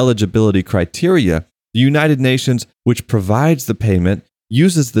matches the eligibility criteria, the United Nations, which provides the payment,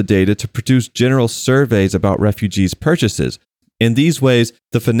 uses the data to produce general surveys about refugees' purchases. In these ways,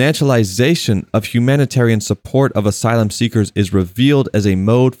 the financialization of humanitarian support of asylum seekers is revealed as a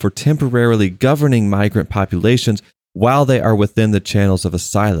mode for temporarily governing migrant populations while they are within the channels of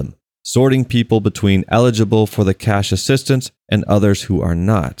asylum, sorting people between eligible for the cash assistance and others who are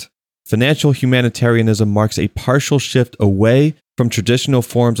not. Financial humanitarianism marks a partial shift away from traditional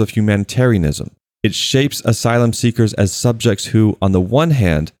forms of humanitarianism. It shapes asylum seekers as subjects who, on the one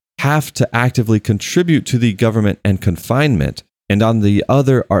hand, have to actively contribute to the government and confinement, and on the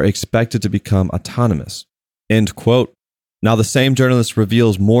other are expected to become autonomous. End quote. Now, the same journalist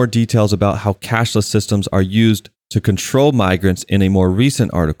reveals more details about how cashless systems are used to control migrants in a more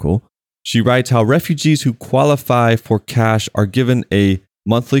recent article. She writes how refugees who qualify for cash are given a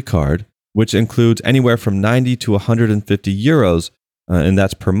monthly card, which includes anywhere from 90 to 150 euros, and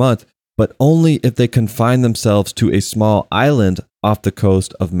that's per month, but only if they confine themselves to a small island off the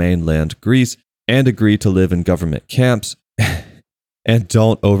coast of mainland Greece and agree to live in government camps and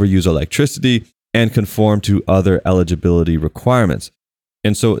don't overuse electricity and conform to other eligibility requirements.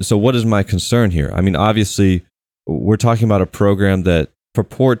 And so what is my concern here? I mean, obviously, we're talking about a program that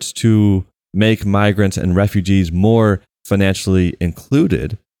purports to make migrants and refugees more financially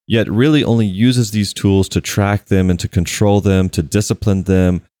included, yet really only uses these tools to track them and to control them, to discipline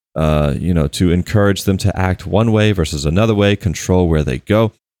them, to encourage them to act one way versus another way, control where they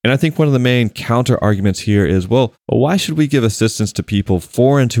go. And I think one of the main counter arguments here is, well, why should we give assistance to people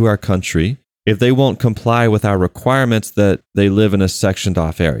foreign to our country if they won't comply with our requirements that they live in a sectioned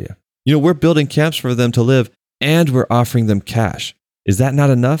off area? We're building camps for them to live and we're offering them cash. Is that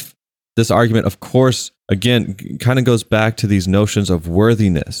not enough? This argument, of course, again, kind of goes back to these notions of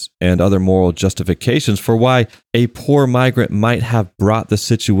worthiness and other moral justifications for why a poor migrant might have brought the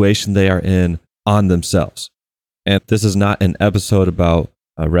situation they are in on themselves. And this is not an episode about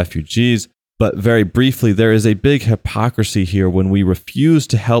refugees, but very briefly, there is a big hypocrisy here when we refuse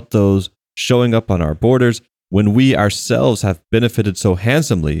to help those showing up on our borders when we ourselves have benefited so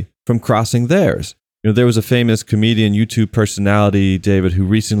handsomely from crossing theirs. There was a famous comedian, YouTube personality, David, who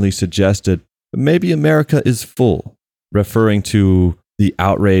recently suggested maybe America is full, referring to the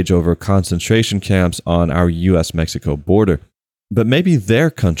outrage over concentration camps on our US-Mexico border. But maybe their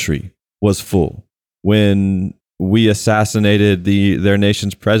country was full when we assassinated their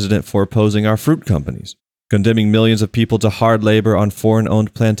nation's president for opposing our fruit companies, condemning millions of people to hard labor on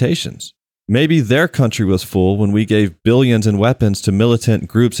foreign-owned plantations. Maybe their country was full when we gave billions in weapons to militant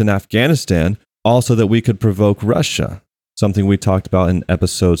groups in Afghanistan, also that we could provoke Russia, something we talked about in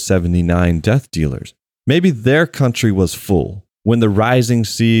episode 79, Death Dealers. Maybe their country was full when the rising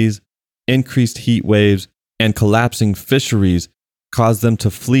seas, increased heat waves, and collapsing fisheries caused them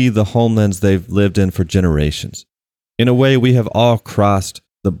to flee the homelands they've lived in for generations. In a way, we have all crossed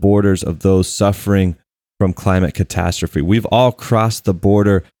the borders of those suffering from climate catastrophe. We've all crossed the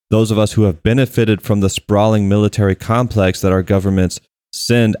border, those of us who have benefited from the sprawling military complex that our governments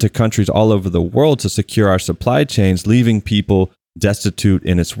send to countries all over the world to secure our supply chains, leaving people destitute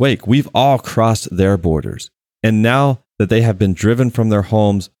in its wake. We've all crossed their borders. And now that they have been driven from their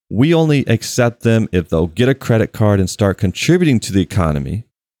homes, we only accept them if they'll get a credit card and start contributing to the economy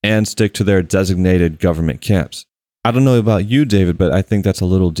and stick to their designated government camps. I don't know about you, David, but I think that's a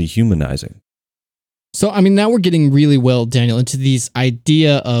little dehumanizing. So, now we're getting really well, Daniel, into these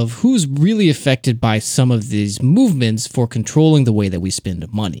idea of who's really affected by some of these movements for controlling the way that we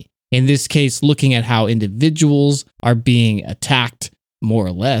spend money. In this case, looking at how individuals are being attacked, more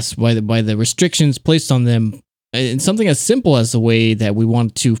or less, by the restrictions placed on them, and something as simple as the way that we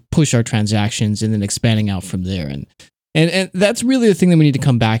want to push our transactions and then expanding out from there. And that's really the thing that we need to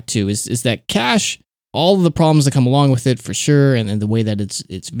come back to is that cash, all of the problems that come along with it, for sure, and the way that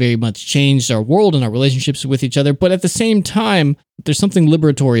it's very much changed our world and our relationships with each other. But at the same time, there's something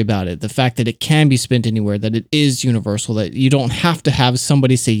liberatory about it. The fact that it can be spent anywhere, that it is universal, that you don't have to have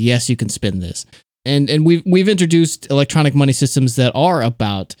somebody say, yes, you can spend this. And we've introduced electronic money systems that are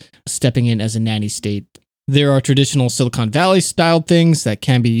about stepping in as a nanny state. There are traditional Silicon Valley style things that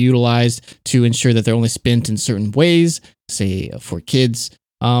can be utilized to ensure that they're only spent in certain ways, say for kids.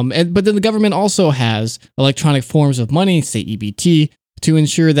 But then the government also has electronic forms of money, say EBT, to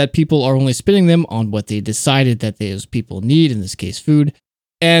ensure that people are only spending them on what they decided that those people need, in this case, food.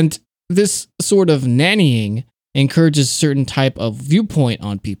 And this sort of nannying encourages a certain type of viewpoint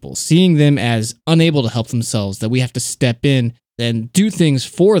on people, seeing them as unable to help themselves, that we have to step in, and do things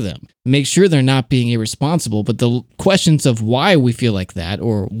for them, make sure they're not being irresponsible. But the questions of why we feel like that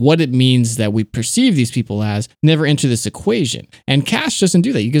or what it means that we perceive these people as never enter this equation. And cash doesn't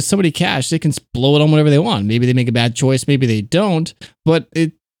do that. You give somebody cash, they can blow it on whatever they want. Maybe they make a bad choice, maybe they don't, but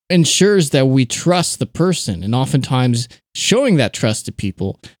it ensures that we trust the person. And oftentimes showing that trust to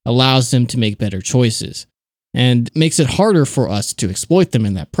people allows them to make better choices and makes it harder for us to exploit them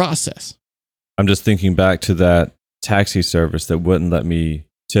in that process. I'm just thinking back to that taxi service that wouldn't let me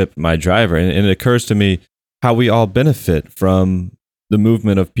tip my driver. And it occurs to me how we all benefit from the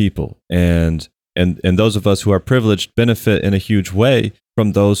movement of people. And those of us who are privileged benefit in a huge way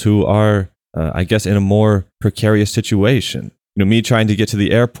from those who are, I guess, in a more precarious situation. You know, me trying to get to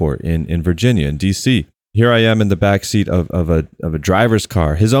the airport in Virginia, in DC. Here I am in the backseat of a driver's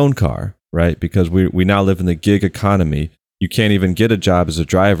car, his own car, right? Because we now live in the gig economy. You can't even get a job as a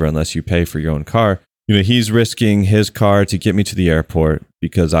driver unless you pay for your own car. You know, he's risking his car to get me to the airport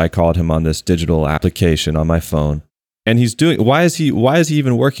because I called him on this digital application on my phone. And he's doing, why is he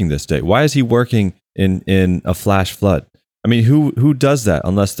even working this day? Why is he working in a flash flood? I mean, who does that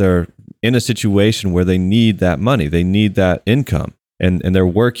unless they're in a situation where they need that money, they need that income, and they're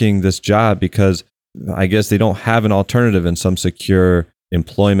working this job because I guess they don't have an alternative in some secure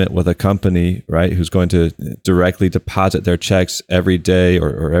employment with a company, right, who's going to directly deposit their checks every day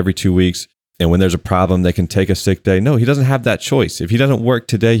or every 2 weeks. And when there's a problem, they can take a sick day. No, he doesn't have that choice. If he doesn't work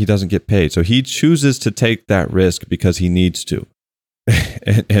today, he doesn't get paid. So he chooses to take that risk because he needs to.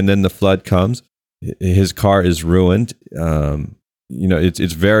 And then the flood comes. His car is ruined. You know, it's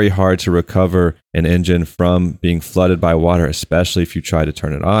very hard to recover an engine from being flooded by water, especially if you try to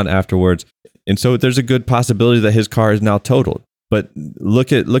turn it on afterwards. And so there's a good possibility that his car is now totaled. But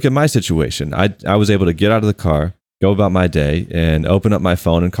look at my situation. I was able to get out of the car, go about my day, and open up my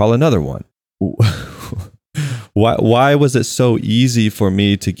phone and call another one. Why was it so easy for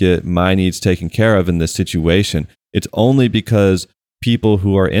me to get my needs taken care of in this situation? It's only because people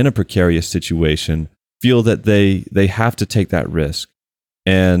who are in a precarious situation feel that they have to take that risk.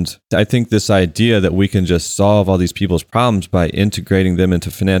 And I think this idea that we can just solve all these people's problems by integrating them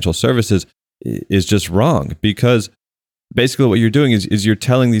into financial services is just wrong, because basically what you're doing is you're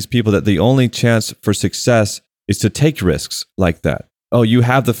telling these people that the only chance for success is to take risks like that. Oh, you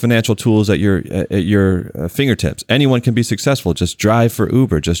have the financial tools at your fingertips. Anyone can be successful. Just drive for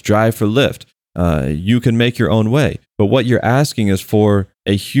Uber. Just drive for Lyft. You can make your own way. But what you're asking is for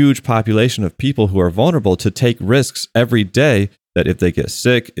a huge population of people who are vulnerable to take risks every day, that if they get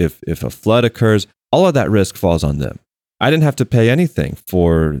sick, if a flood occurs, all of that risk falls on them. I didn't have to pay anything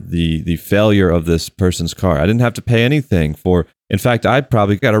for the failure of this person's car. I didn't have to pay anything for, in fact, I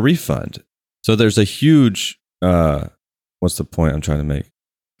probably got a refund. So there's a huge, what's the point I'm trying to make?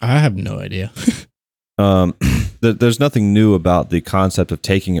 I have no idea. There's nothing new about the concept of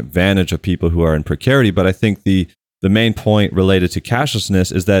taking advantage of people who are in precarity, but I think the main point related to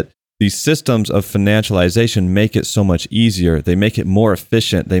cashlessness is that these systems of financialization make it so much easier. They make it more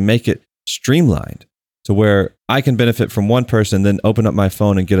efficient. They make it streamlined to where I can benefit from one person, then open up my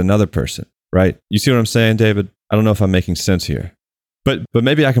phone and get another person, right? You see what I'm saying, David? I don't know if I'm making sense here, but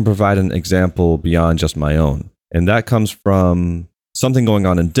maybe I can provide an example beyond just my own. And that comes from something going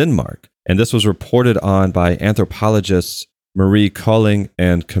on in Denmark. And this was reported on by anthropologists Marie Kolding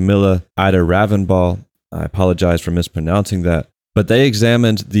and Camilla Ida Ravenball. I apologize for mispronouncing that. But they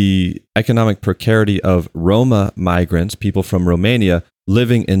examined the economic precarity of Roma migrants, people from Romania,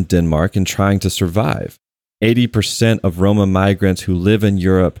 living in Denmark and trying to survive. 80% of Roma migrants who live in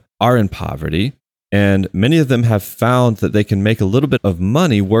Europe are in poverty, and many of them have found that they can make a little bit of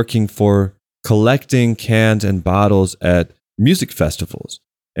money working for collecting cans and bottles at music festivals.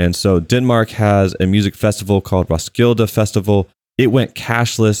 And so Denmark has a music festival called Roskilde Festival. It went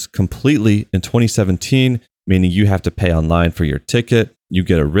cashless completely in 2017, meaning you have to pay online for your ticket. You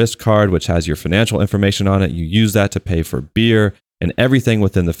get a wrist card, which has your financial information on it. You use that to pay for beer and everything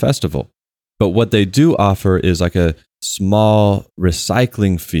within the festival. But what they do offer is like a small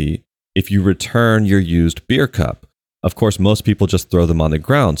recycling fee if you return your used beer cup. Of course, most people just throw them on the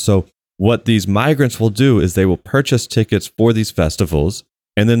ground. So what these migrants will do is they will purchase tickets for these festivals,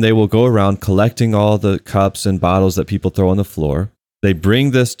 and then they will go around collecting all the cups and bottles that people throw on the floor. They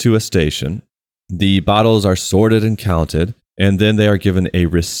bring this to a station. The bottles are sorted and counted, and then they are given a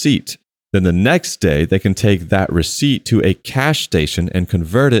receipt. Then the next day, they can take that receipt to a cash station and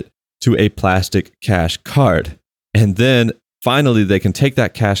convert it to a plastic cash card. And then finally, they can take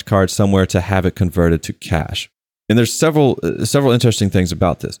that cash card somewhere to have it converted to cash. And there's several interesting things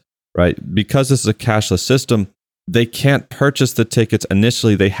about this, right? Because this is a cashless system, they can't purchase the tickets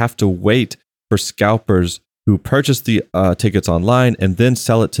initially. They have to wait for scalpers who purchase the tickets online and then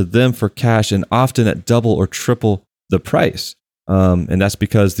sell it to them for cash, and often at double or triple the price. And that's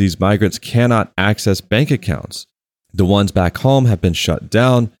because these migrants cannot access bank accounts. The ones back home have been shut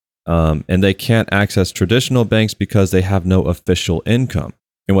down, and they can't access traditional banks because they have no official income.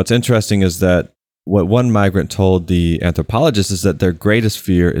 And what's interesting is that what one migrant told the anthropologist is that their greatest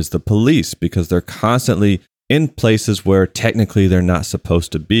fear is the police, because they're constantly in places where technically they're not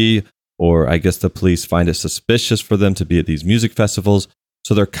supposed to be, or I guess the police find it suspicious for them to be at these music festivals.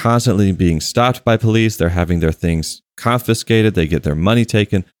 So they're constantly being stopped by police. They're having their things confiscated. They get their money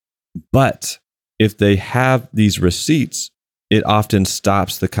taken. But if they have these receipts, it often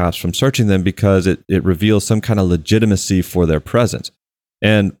stops the cops from searching them because it reveals some kind of legitimacy for their presence.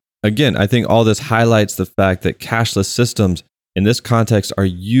 And again, I think all this highlights the fact that cashless systems in this context are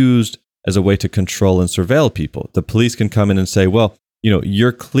used as a way to control and surveil people. The police can come in and say, well,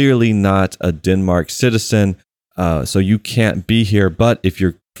 you're clearly not a Denmark citizen, so you can't be here. But if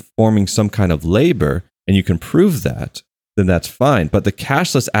you're performing some kind of labor and you can prove that, then that's fine. But the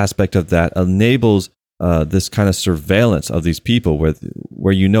cashless aspect of that enables this kind of surveillance of these people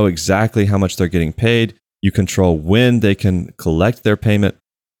where you know exactly how much they're getting paid. You control when they can collect their payment.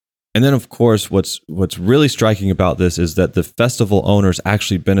 And then, of course, what's really striking about this is that the festival owners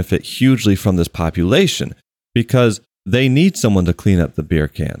actually benefit hugely from this population, because they need someone to clean up the beer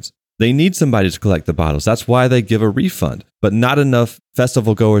cans. They need somebody to collect the bottles. That's why they give a refund. But not enough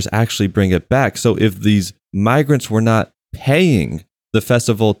festival goers actually bring it back. So if these migrants were not paying the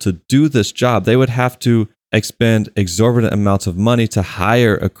festival to do this job, they would have to expend exorbitant amounts of money to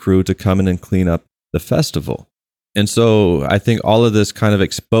hire a crew to come in and clean up the festival. And so I think all of this kind of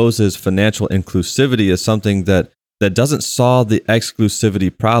exposes financial inclusivity as something that doesn't solve the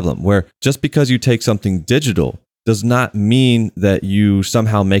exclusivity problem, where just because you take something digital does not mean that you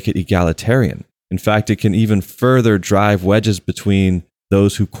somehow make it egalitarian. In fact, it can even further drive wedges between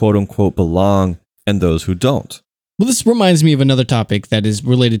those who quote unquote belong and those who don't. Well, this reminds me of another topic that is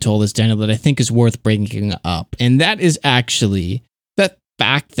related to all this, Daniel, that I think is worth bringing up. And that is actually the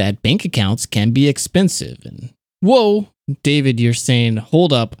fact that bank accounts can be expensive. And whoa, David, you're saying,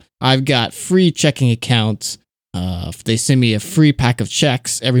 hold up, I've got free checking accounts. They send me a free pack of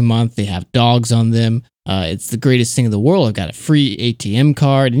checks every month. They have dogs on them. It's the greatest thing in the world. I've got a free ATM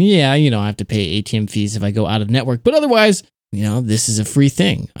card. And yeah, I have to pay ATM fees if I go out of network. But otherwise, this is a free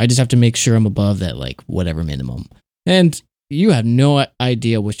thing. I just have to make sure I'm above that, whatever minimum. And you have no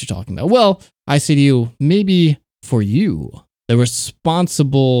idea what you're talking about. Well, I say to you, maybe for you, the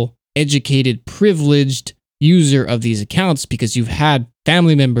responsible, educated, privileged user of these accounts, because you've had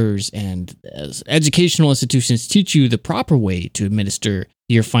family members and educational institutions teach you the proper way to administer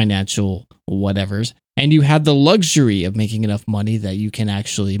your financial whatevers. And you had the luxury of making enough money that you can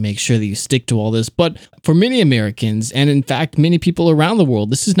actually make sure that you stick to all this. But for many Americans, and in fact, many people around the world,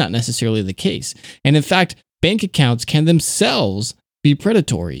 this is not necessarily the case. And in fact, bank accounts can themselves be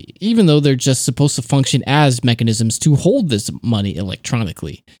predatory, even though they're just supposed to function as mechanisms to hold this money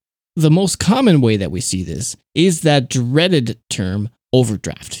electronically. The most common way that we see this is that dreaded term,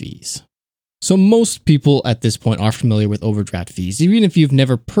 overdraft fees. So most people at this point are familiar with overdraft fees, even if you've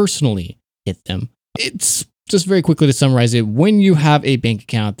never personally hit them. It's just very quickly to summarize it. When you have a bank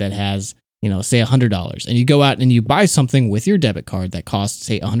account that has, say $100, and you go out and you buy something with your debit card that costs,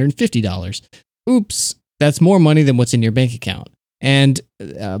 say, $150, oops, that's more money than what's in your bank account. And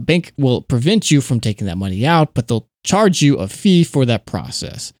a bank will prevent you from taking that money out, but they'll charge you a fee for that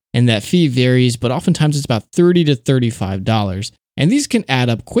process. And that fee varies, but oftentimes it's about $30 to $35. And these can add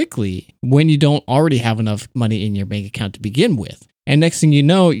up quickly when you don't already have enough money in your bank account to begin with. And next thing you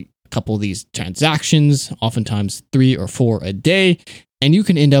know, a couple of these transactions, oftentimes 3 or 4 a day, and you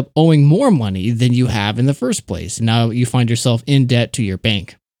can end up owing more money than you have in the first place. And now you find yourself in debt to your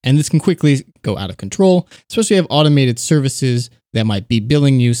bank. And this can quickly go out of control, especially if you have automated services that might be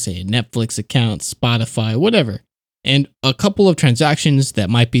billing you, say a Netflix account, Spotify, whatever. And a couple of transactions that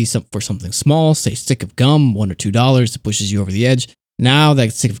might be for something small, say stick of gum, $1 or $2 that pushes you over the edge. Now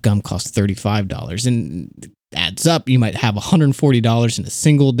that stick of gum costs $35 and it adds up. You might have $140 in a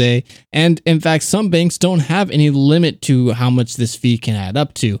single day. And in fact, some banks don't have any limit to how much this fee can add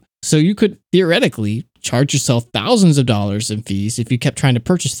up to. So you could theoretically charge yourself thousands of dollars in fees if you kept trying to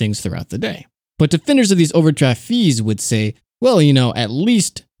purchase things throughout the day. But defenders of these overdraft fees would say, well, at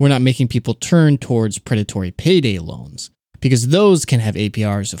least we're not making people turn towards predatory payday loans, because those can have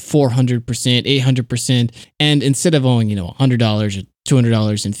APRs of 400%, 800%. And instead of owing, $100 or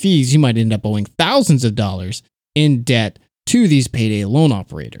 $200 in fees, you might end up owing thousands of dollars in debt to these payday loan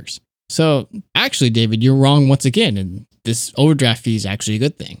operators. So actually, David, you're wrong once again. And this overdraft fee is actually a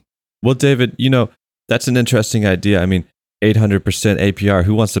good thing. Well, David, That's an interesting idea. I mean, 800% APR,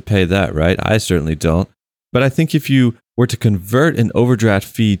 who wants to pay that, right? I certainly don't. But I think if you were to convert an overdraft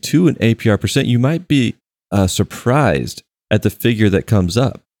fee to an APR percent, you might be surprised at the figure that comes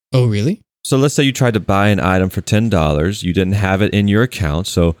up. Oh, really? So let's say you tried to buy an item for $10. You didn't have it in your account,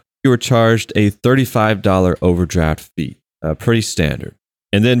 so you were charged a $35 overdraft fee. Pretty standard.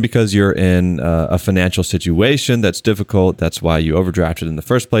 And then because you're in a financial situation that's difficult, that's why you overdrafted in the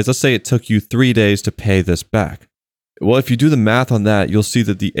first place. Let's say it took you 3 days to pay this back. Well, if you do the math on that, you'll see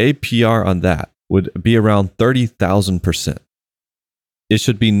that the APR on that would be around 30,000%. It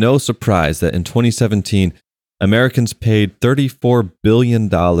should be no surprise that in 2017, Americans paid $34 billion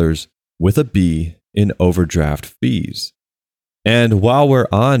with a B in overdraft fees. And while we're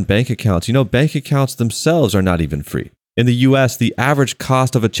on bank accounts, bank accounts themselves are not even free. In the US, the average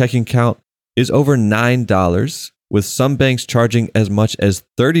cost of a checking account is over $9, with some banks charging as much as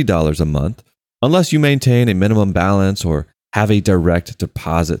 $30 a month, unless you maintain a minimum balance or have a direct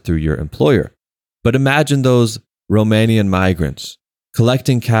deposit through your employer. But imagine those Romanian migrants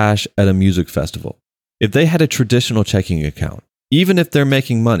collecting cash at a music festival. If they had a traditional checking account, even if they're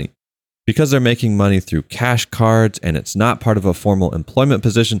making money, because they're making money through cash cards and it's not part of a formal employment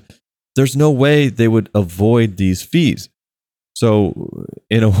position, there's no way they would avoid these fees. So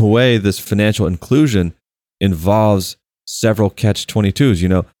in a way, this financial inclusion involves several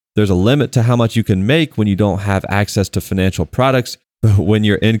catch-22s. There's a limit to how much you can make when you don't have access to financial products, but when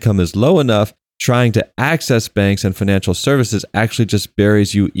your income is low enough, trying to access banks and financial services actually just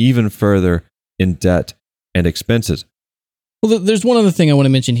buries you even further in debt and expenses. Well, there's one other thing I want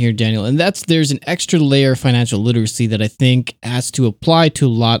to mention here, Daniel, and there's an extra layer of financial literacy that I think has to apply to a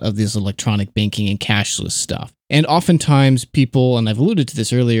lot of this electronic banking and cashless stuff. And oftentimes people, and I've alluded to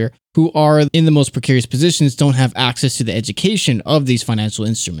this earlier, who are in the most precarious positions don't have access to the education of these financial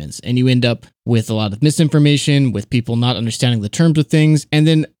instruments. And you end up with a lot of misinformation, with people not understanding the terms of things, and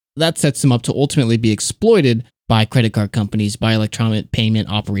then that sets them up to ultimately be exploited by credit card companies, by electronic payment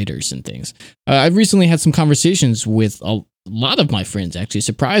operators and things. I've recently had some conversations with a lot of my friends, actually a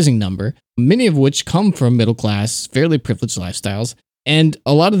surprising number, many of which come from middle class, fairly privileged lifestyles. And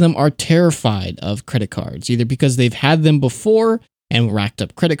a lot of them are terrified of credit cards, either because they've had them before and racked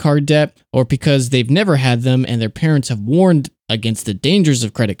up credit card debt, or because they've never had them and their parents have warned against the dangers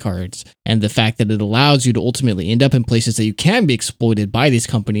of credit cards and the fact that it allows you to ultimately end up in places that you can be exploited by these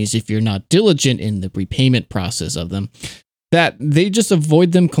companies if you're not diligent in the repayment process of them, that they just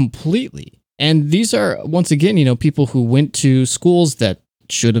avoid them completely. And these are, once again, people who went to schools that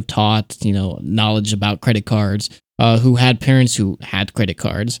should have taught, knowledge about credit cards, who had parents who had credit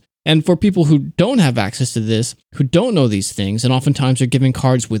cards. And for people who don't have access to this, who don't know these things, and oftentimes are given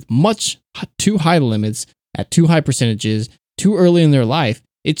cards with much too high limits at too high percentages too early in their life,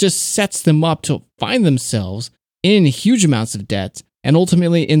 it just sets them up to find themselves in huge amounts of debt and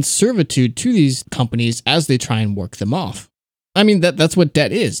ultimately in servitude to these companies as they try and work them off. I mean, that's what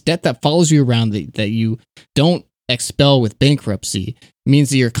debt is. Debt that follows you around, that you don't expel with bankruptcy, means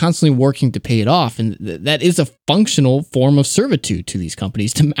that you're constantly working to pay it off. And that is a functional form of servitude to these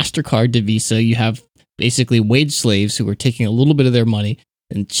companies. To MasterCard, to Visa, you have basically wage slaves who are taking a little bit of their money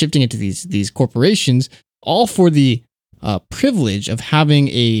and shifting it to these corporations, all for the privilege of having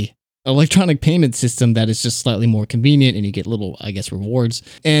a electronic payment system that is just slightly more convenient, and you get little, rewards,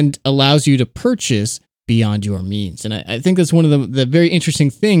 and allows you to purchase beyond your means. And I think that's one of the very interesting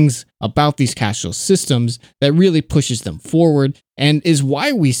things about these cashless systems that really pushes them forward, and is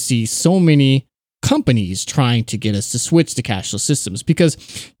why we see so many companies trying to get us to switch to cashless systems. Because,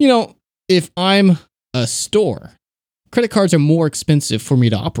 if I'm a store, credit cards are more expensive for me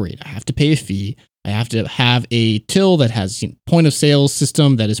to operate. I have to pay a fee. I have to have a till that has point of sale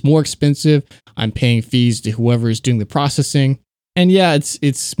system that is more expensive. I'm paying fees to whoever is doing the processing. And yeah,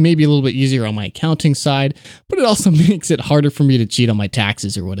 it's maybe a little bit easier on my accounting side, but it also makes it harder for me to cheat on my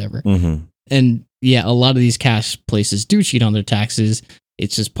taxes or whatever. Mm-hmm. And yeah, a lot of these cash places do cheat on their taxes.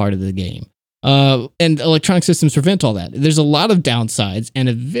 It's just part of the game. And electronic systems prevent all that. There's a lot of downsides and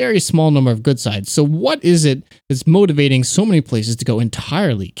a very small number of good sides. So what is it that's motivating so many places to go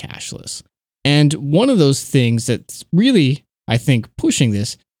entirely cashless? And one of those things that's really, I think, pushing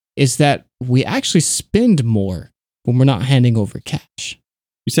this is that we actually spend more when we're not handing over cash.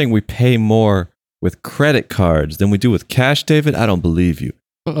 You're saying we pay more with credit cards than we do with cash, David? I don't believe you.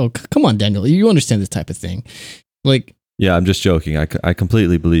 Oh, come on, Daniel. You understand this type of thing. Yeah, I'm just joking. I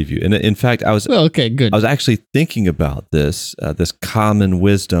completely believe you. And in fact, I was good. I was actually thinking about this common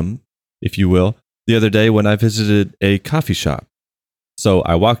wisdom, if you will, the other day when I visited a coffee shop. So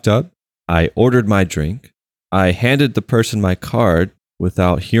I walked up, I ordered my drink, I handed the person my card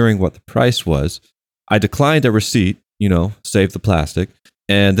without hearing what the price was. I declined a receipt, save the plastic.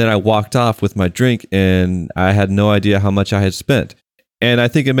 And then I walked off with my drink and I had no idea how much I had spent. And I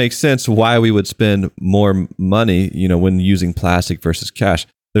think it makes sense why we would spend more money, when using plastic versus cash.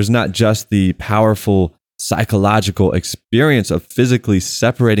 There's not just the powerful psychological experience of physically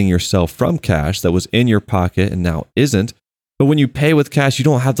separating yourself from cash that was in your pocket and now isn't. But when you pay with cash, you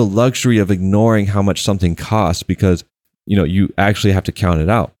don't have the luxury of ignoring how much something costs because, you actually have to count it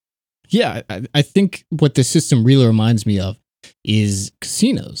out. Yeah, I think what the system really reminds me of is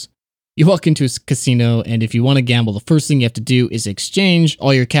casinos. You walk into a casino, and if you want to gamble, the first thing you have to do is exchange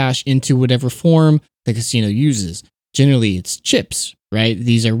all your cash into whatever form the casino uses. Generally, it's chips, right?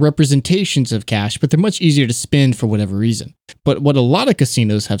 These are representations of cash, but they're much easier to spend for whatever reason. But what a lot of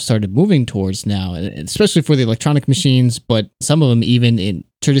casinos have started moving towards now, especially for the electronic machines, but some of them even in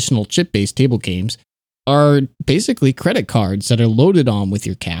traditional chip-based table games, are basically credit cards that are loaded on with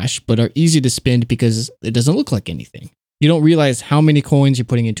your cash, but are easy to spend because it doesn't look like anything. You don't realize how many coins you're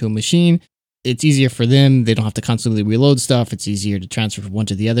putting into a machine. It's easier for them. They don't have to constantly reload stuff. It's easier to transfer from one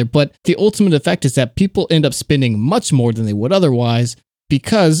to the other. But the ultimate effect is that people end up spending much more than they would otherwise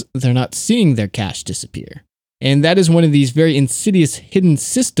because they're not seeing their cash disappear. And that is one of these very insidious hidden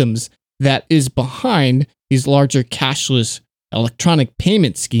systems that is behind these larger cashless electronic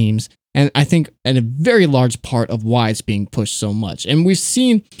payment schemes. And I think a very large part of why it's being pushed so much. And we've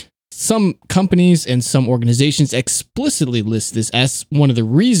seen some companies and some organizations explicitly list this as one of the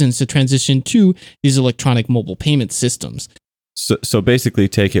reasons to transition to these electronic mobile payment systems. So basically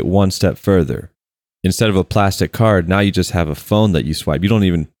take it one step further. Instead of a plastic card, now you just have a phone that you swipe. You don't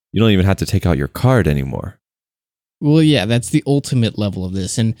even have to take out your card anymore. Well, yeah, that's the ultimate level of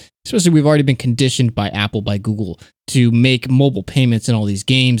this. And especially we've already been conditioned by Apple, by Google, to make mobile payments in all these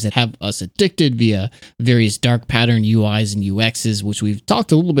games that have us addicted via various dark pattern UIs and UXs, which we've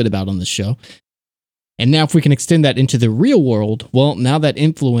talked a little bit about on the show. And now if we can extend that into the real world, well, now that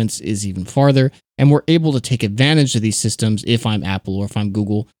influence is even farther, and we're able to take advantage of these systems if I'm Apple or if I'm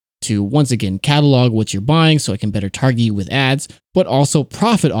Google, to once again catalog what you're buying so I can better target you with ads, but also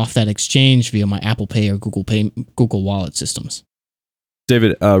profit off that exchange via my Apple Pay or Google Wallet systems.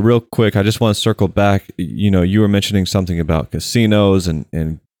 David, real quick, I just want to circle back. You were mentioning something about casinos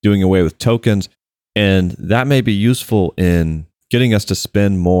and doing away with tokens, and that may be useful in getting us to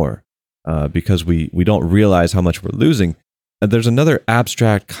spend more because we don't realize how much we're losing. And there's another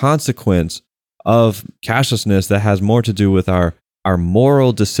abstract consequence of cashlessness that has more to do with our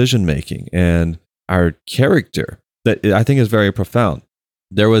moral decision making and our character that I think is very profound.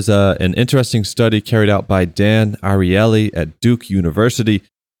 There was an interesting study carried out by Dan Ariely at Duke University.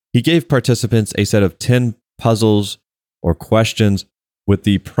 He gave participants a set of 10 puzzles or questions with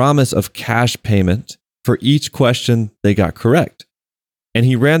the promise of cash payment for each question they got correct. And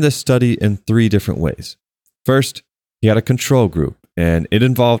he ran this study in 3 different ways. First, he had a control group, and it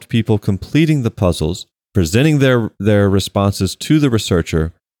involved people completing the puzzles, presenting their responses to the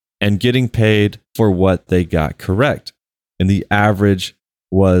researcher, and getting paid for what they got correct. And the average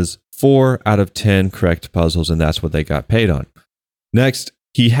was 4 out of 10 correct puzzles, and that's what they got paid on. Next,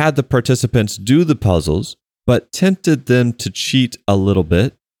 he had the participants do the puzzles, but tempted them to cheat a little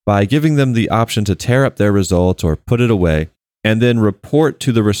bit by giving them the option to tear up their results or put it away, and then report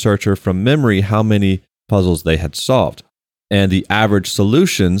to the researcher from memory how many puzzles they had solved. And the average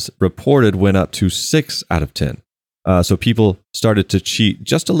solutions reported went up to 6 out of 10. So people started to cheat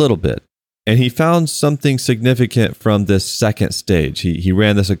just a little bit. And he found something significant from this second stage. He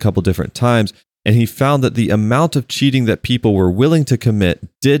ran this a couple different times, and he found that the amount of cheating that people were willing to commit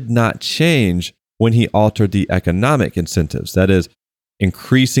did not change when he altered the economic incentives. That is,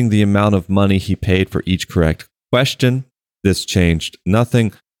 increasing the amount of money he paid for each correct question. This changed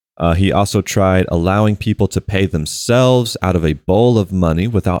nothing. He also tried allowing people to pay themselves out of a bowl of money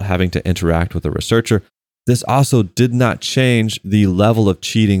without having to interact with a researcher. This also did not change the level of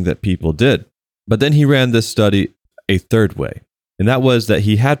cheating that people did. But then he ran this study a third way, and that was that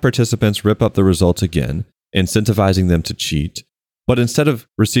he had participants rip up the results again, incentivizing them to cheat. But instead of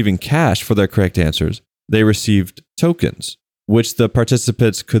receiving cash for their correct answers, they received tokens, which the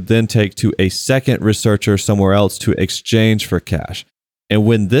participants could then take to a second researcher somewhere else to exchange for cash. And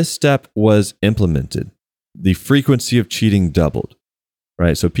when this step was implemented, the frequency of cheating doubled,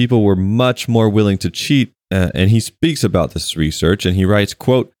 right? So people were much more willing to cheat. And he speaks about this research, and he writes,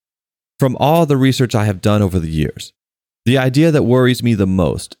 quote, "From all the research I have done over the years, the idea that worries me the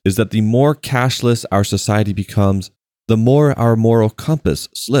most is that the more cashless our society becomes, the more our moral compass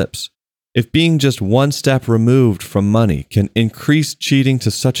slips. If being just one step removed from money can increase cheating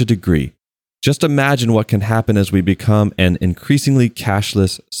to such a degree, just imagine what can happen as we become an increasingly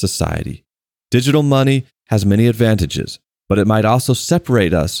cashless society. Digital money has many advantages, but it might also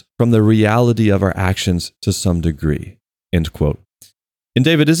separate us from the reality of our actions to some degree. End quote. And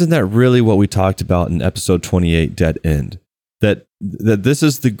David, isn't that really what we talked about in episode 28, Dead End? That this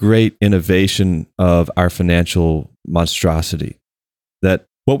is the great innovation of our financial monstrosity. That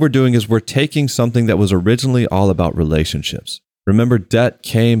what we're doing is we're taking something that was originally all about relationships. Remember, debt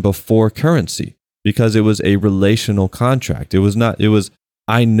came before currency because it was a relational contract. It was,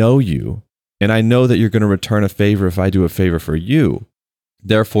 I know you, and I know that you're going to return a favor if I do a favor for you.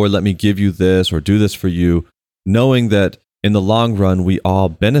 Therefore, let me give you this or do this for you, knowing that in the long run, we all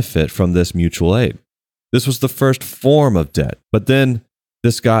benefit from this mutual aid. This was the first form of debt, but then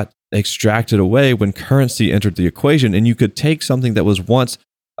this got extracted away when currency entered the equation, and you could take something that was once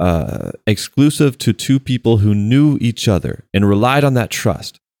exclusive to two people who knew each other and relied on that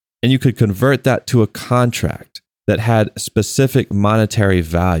trust, and you could convert that to a contract that had specific monetary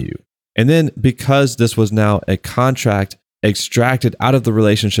value. And then because this was now a contract extracted out of the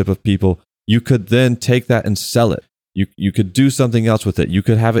relationship of people, you could then take that and sell it. You could do something else with it. You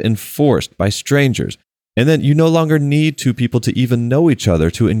could have it enforced by strangers. And then you no longer need two people to even know each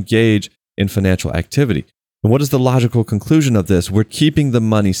other to engage in financial activity. And what is the logical conclusion of this? We're keeping the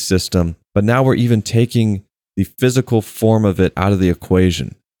money system, but now we're even taking the physical form of it out of the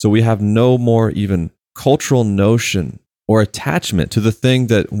equation. So we have no more even cultural notion or attachment to the thing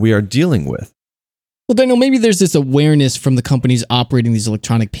that we are dealing with. Well, Daniel, maybe there's this awareness from the companies operating these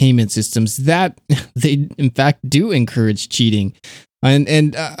electronic payment systems that they, in fact, do encourage cheating. And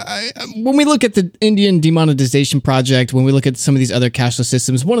when we look at the Indian demonetization project, when we look at some of these other cashless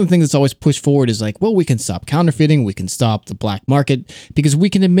systems, one of the things that's always pushed forward is like, well, we can stop counterfeiting, we can stop the black market, because we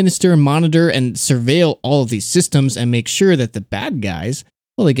can administer, monitor, and surveil all of these systems and make sure that the bad guys,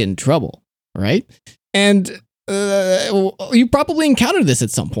 well, they get in trouble, right? And you probably encountered this at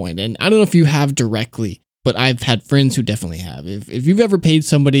some point, and I don't know if you have directly, but I've had friends who definitely have. If you've ever paid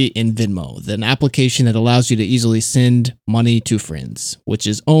somebody in Venmo, an application that allows you to easily send money to friends, which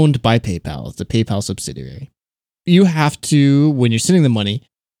is owned by PayPal, it's a PayPal subsidiary. You have to, when you're sending the money,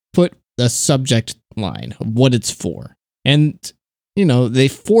 put a subject line of what it's for. And, you know, they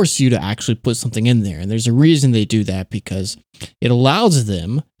force you to actually put something in there. And there's a reason they do that, because it allows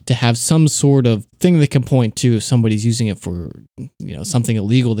them to have some sort of thing they can point to if somebody's using it for, you know, something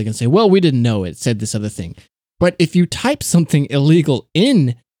illegal. They can say, well, we didn't know it said this other thing. But if you type something illegal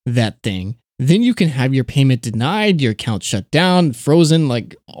in that thing, then you can have your payment denied, your account shut down, frozen,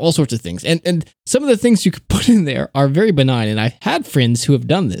 like all sorts of things. And some of the things you could put in there are very benign. And I've had friends who have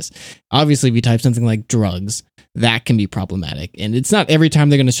done this. Obviously, if you type something like drugs, that can be problematic. And it's not every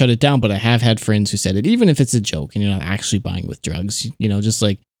time they're going to shut it down, but I have had friends who said it, even if it's a joke and you're not actually buying with drugs, you know, just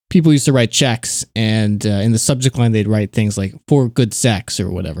like people used to write checks, and in the subject line, they'd write things like for good sex or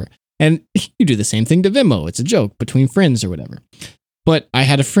whatever. And you do the same thing to Venmo. It's a joke between friends or whatever. But I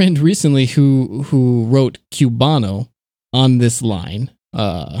had a friend recently who wrote Cubano on this line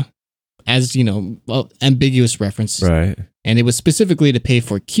as, you know, well, ambiguous reference. Right. And it was specifically to pay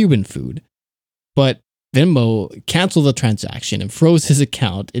for Cuban food. But Venmo canceled the transaction and froze his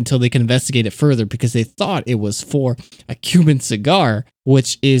account until they could investigate it further, because they thought it was for a Cuban cigar,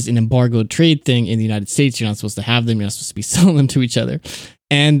 which is an embargoed trade thing in the United States. You're not supposed to have them. You're not supposed to be selling them to each other.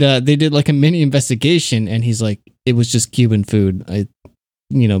 And they did like a mini investigation, and he's like, it was just Cuban food.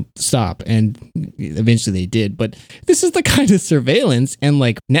 Stop. And eventually they did. But this is the kind of surveillance and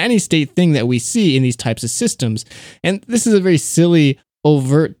like nanny state thing that we see in these types of systems. And this is a very silly,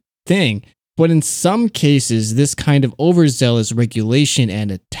 overt thing. But in some cases, this kind of overzealous regulation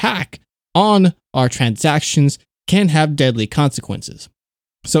and attack on our transactions can have deadly consequences.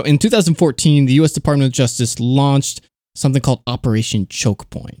 So in 2014, the US Department of Justice launched something called Operation Choke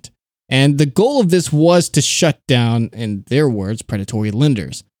Point. And the goal of this was to shut down, in their words, predatory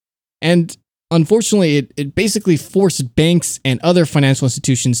lenders. And unfortunately, it basically forced banks and other financial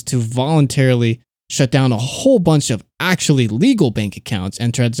institutions to voluntarily shut down a whole bunch of actually legal bank accounts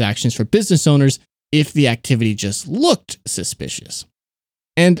and transactions for business owners if the activity just looked suspicious.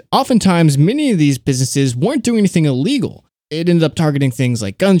 And oftentimes, many of these businesses weren't doing anything illegal. It ended up targeting things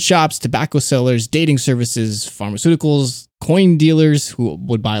like gun shops, tobacco sellers, dating services, pharmaceuticals, coin dealers who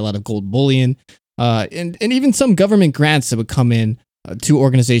would buy a lot of gold bullion, and even some government grants that would come in to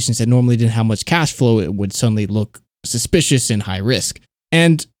organizations that normally didn't have much cash flow. It would suddenly look suspicious and high risk.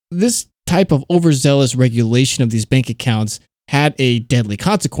 And this type of overzealous regulation of these bank accounts had a deadly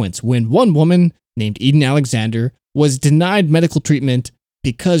consequence when one woman named Eden Alexander was denied medical treatment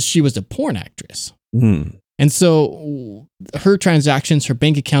because she was a porn actress. And so her transactions, her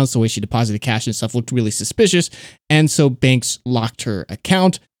bank accounts, the way she deposited cash and stuff looked really suspicious. And so banks locked her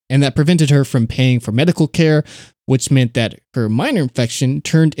account and that prevented her from paying for medical care, which meant that her minor infection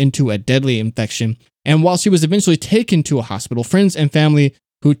turned into a deadly infection. And while she was eventually taken to a hospital, friends and family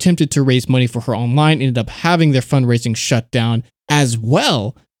who attempted to raise money for her online ended up having their fundraising shut down as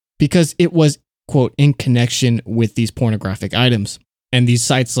well because it was, quote, in connection with these pornographic items. And these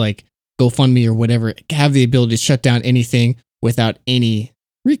sites like GoFundMe or whatever have the ability to shut down anything without any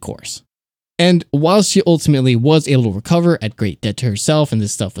recourse. And while she ultimately was able to recover at great debt to herself and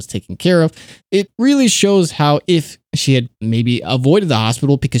this stuff was taken care of, it really shows how if she had maybe avoided the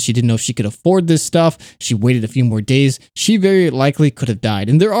hospital because she didn't know if she could afford this stuff, she waited a few more days, she very likely could have died.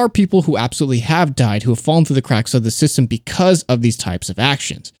 And there are people who absolutely have died who have fallen through the cracks of the system because of these types of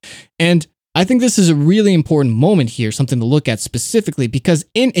actions. And I think this is a really important moment here, something to look at specifically, because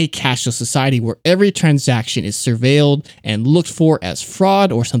in a cashless society where every transaction is surveilled and looked for as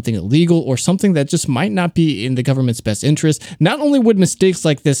fraud or something illegal or something that just might not be in the government's best interest, not only would mistakes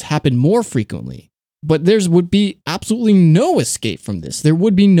like this happen more frequently, but there would be absolutely no escape from this. There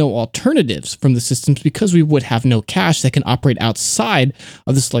would be no alternatives from the systems because we would have no cash that can operate outside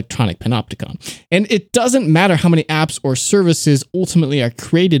of this electronic panopticon. And it doesn't matter how many apps or services ultimately are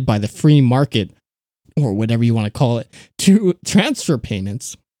created by the free market, or whatever you want to call it, to transfer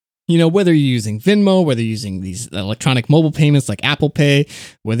payments. You know, whether you're using Venmo, whether you're using these electronic mobile payments like Apple Pay,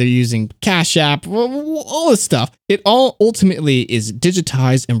 whether you're using Cash App, all this stuff, it all ultimately is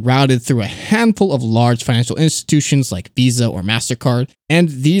digitized and routed through a handful of large financial institutions like Visa or MasterCard. And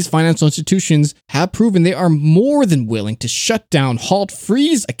these financial institutions have proven they are more than willing to shut down, halt,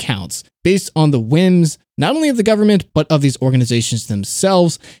 freeze accounts based on the whims, not only of the government, but of these organizations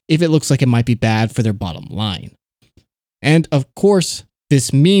themselves, if it looks like it might be bad for their bottom line. And of course,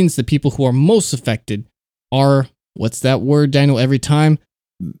 this means the people who are most affected are, what's that word, Daniel, every time?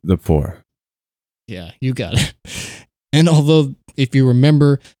 The poor. Yeah, you got it. And although, if you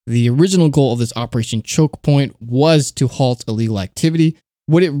remember, the original goal of this Operation Choke Point was to halt illegal activity,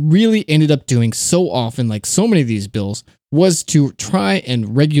 what it really ended up doing so often, like so many of these bills, was to try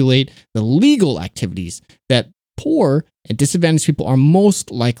and regulate the legal activities that poor and disadvantaged people are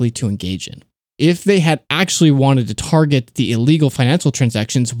most likely to engage in. If they had actually wanted to target the illegal financial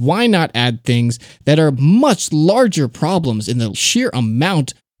transactions, why not add things that are much larger problems in the sheer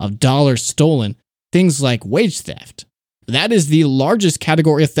amount of dollars stolen, things like wage theft? That is the largest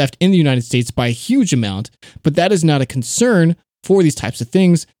category of theft in the United States by a huge amount, but that is not a concern for these types of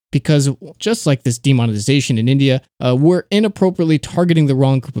things because just like this demonetization in India, we're inappropriately targeting the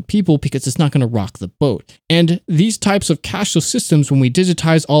wrong group of people because it's not going to rock the boat. And these types of cashless systems, when we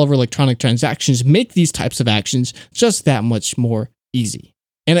digitize all of our electronic transactions, make these types of actions just that much more easy.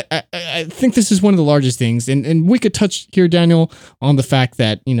 And I think this is one of the largest things. And we could touch here, Daniel, on the fact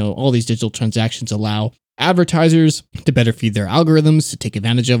that, you know, all these digital transactions allow advertisers to better feed their algorithms, to take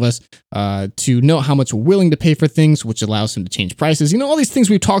advantage of us, to know how much we're willing to pay for things, which allows them to change prices. You know, all these things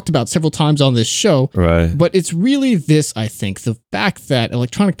we've talked about several times on this show. Right. But it's really this, I think, the fact that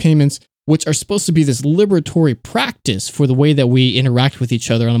electronic payments, which are supposed to be this liberatory practice for the way that we interact with each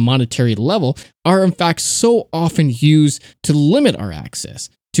other on a monetary level, are in fact so often used to limit our access,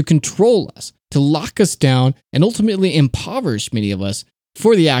 to control us, to lock us down, and ultimately impoverish many of us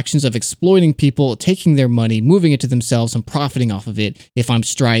for the actions of exploiting people, taking their money, moving it to themselves, and profiting off of it if I'm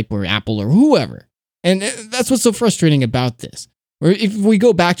Stripe or Apple or whoever. And that's what's so frustrating about this. Or if we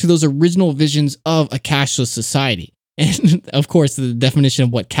go back to those original visions of a cashless society, and of course, the definition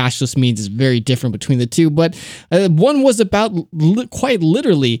of what cashless means is very different between the two, but one was about quite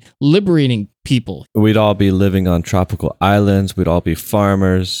literally liberating people. We'd all be living on tropical islands. We'd all be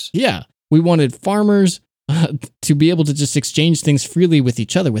farmers. Yeah, we wanted farmers to be able to just exchange things freely with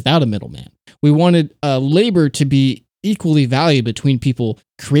each other without a middleman. We wanted labor to be equally valued between people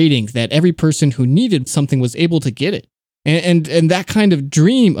creating, that every person who needed something was able to get it. And that kind of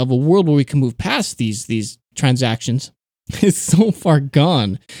dream of a world where we can move past these transactions is so far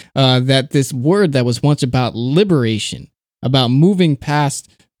gone that this word that was once about liberation, about moving past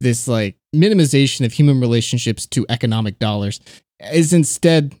this like minimization of human relationships to economic dollars, is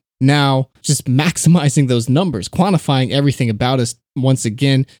instead now just maximizing those numbers, quantifying everything about us once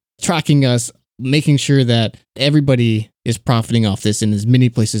again, tracking us, making sure that everybody is profiting off this in as many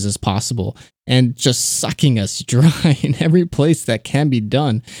places as possible, and just sucking us dry in every place that can be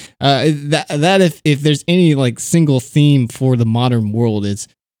done. That if there's any like single theme for the modern world, it's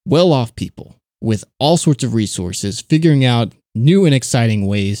well-off people with all sorts of resources figuring out new and exciting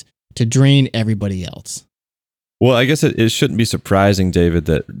ways to drain everybody else. Well, I guess it shouldn't be surprising, David,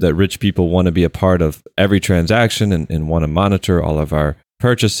 that rich people want to be a part of every transaction and want to monitor all of our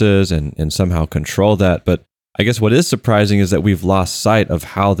purchases and somehow control that. But I guess what is surprising is that we've lost sight of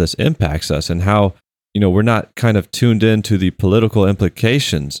how this impacts us and how, we're not kind of tuned into the political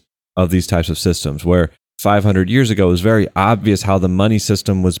implications of these types of systems, where 500 years ago it was very obvious how the money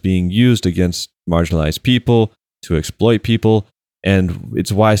system was being used against marginalized people to exploit people. And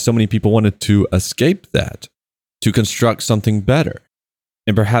it's why so many people wanted to escape that, to construct something better.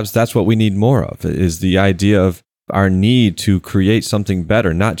 And perhaps that's what we need more of, is the idea of our need to create something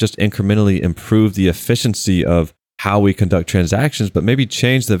better, not just incrementally improve the efficiency of how we conduct transactions, but maybe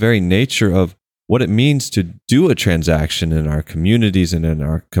change the very nature of what it means to do a transaction in our communities and in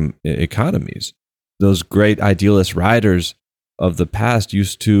our economies. Those great idealist writers of the past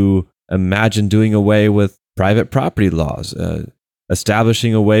used to imagine doing away with private property laws,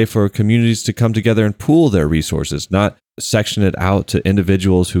 establishing a way for communities to come together and pool their resources, not section it out to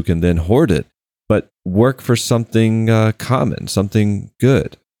individuals who can then hoard it, but work for something common, something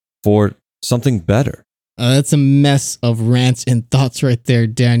good, for something better. That's a mess of rants and thoughts right there,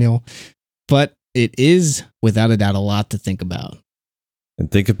 Daniel. But it is, without a doubt, a lot to think about. And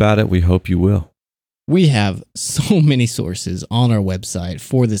think about it, we hope you will. We have so many sources on our website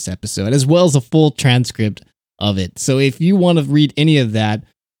for this episode, as well as a full transcript of it. So if you want to read any of that,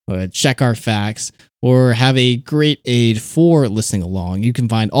 check our facts, or have a great aid for listening along, you can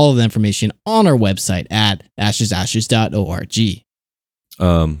find all of the information on our website at ashesashes.org.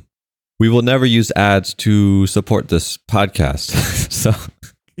 We will never use ads to support this podcast. So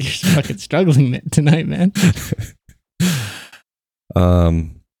you're fucking struggling tonight, man.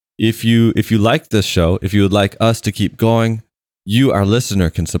 If you like this show, if you would like us to keep going, you, our listener,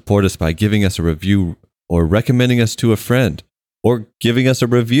 can support us by giving us a review or recommending us to a friend or giving us a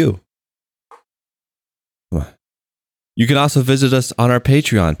review. You can also visit us on our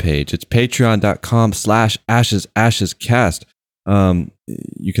Patreon page. It's patreon.com/ashesashescast.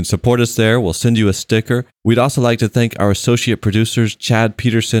 You can support us there. We'll send you a sticker. We'd also like to thank our associate producers, Chad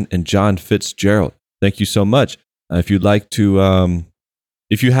Peterson and John Fitzgerald. Thank you so much. If you'd like to,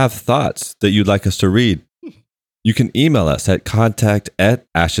 if you have thoughts that you'd like us to read, you can email us at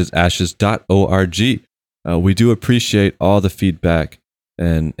contact@ashesashes.org. We do appreciate all the feedback,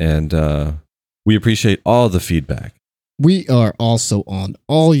 and we appreciate all the feedback. We are also on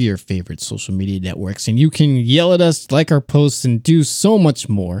all your favorite social media networks, and you can yell at us, like our posts, and do so much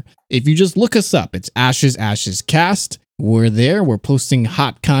more. If you just look us up, it's Ashes Ashes Cast. We're there. We're posting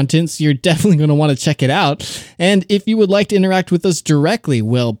hot content, so you're definitely going to want to check it out. And if you would like to interact with us directly,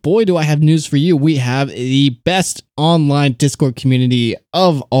 well, boy, do I have news for you. We have the best online Discord community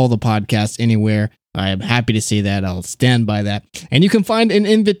of all the podcasts anywhere. I am happy to say that. I'll stand by that. And you can find an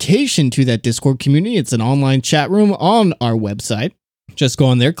invitation to that Discord community. It's an online chat room on our website. Just go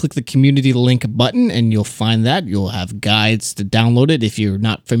on there, click the community link button, and you'll find that. You'll have guides to download it if you're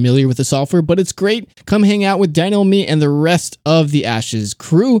not familiar with the software, but it's great. Come hang out with Daniel, me, and the rest of the Ashes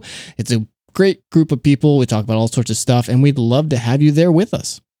crew. It's a great group of people. We talk about all sorts of stuff, and we'd love to have you there with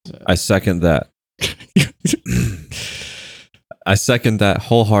us. I second that. I second that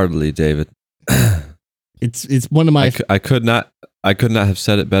wholeheartedly, David. It's one of my. I could not have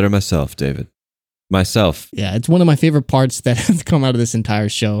said it better myself, David. Myself. Yeah, it's one of my favorite parts that has come out of this entire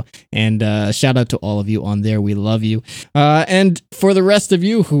show. And shout out to all of you on there. We love you. And for the rest of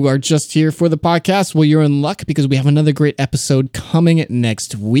you who are just here for the podcast, well, you're in luck because we have another great episode coming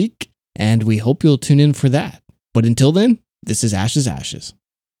next week. And we hope you'll tune in for that. But until then, this is Ashes Ashes.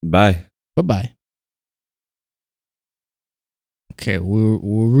 Bye. Bye-bye. Okay, we're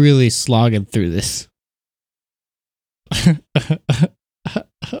really slogging through this.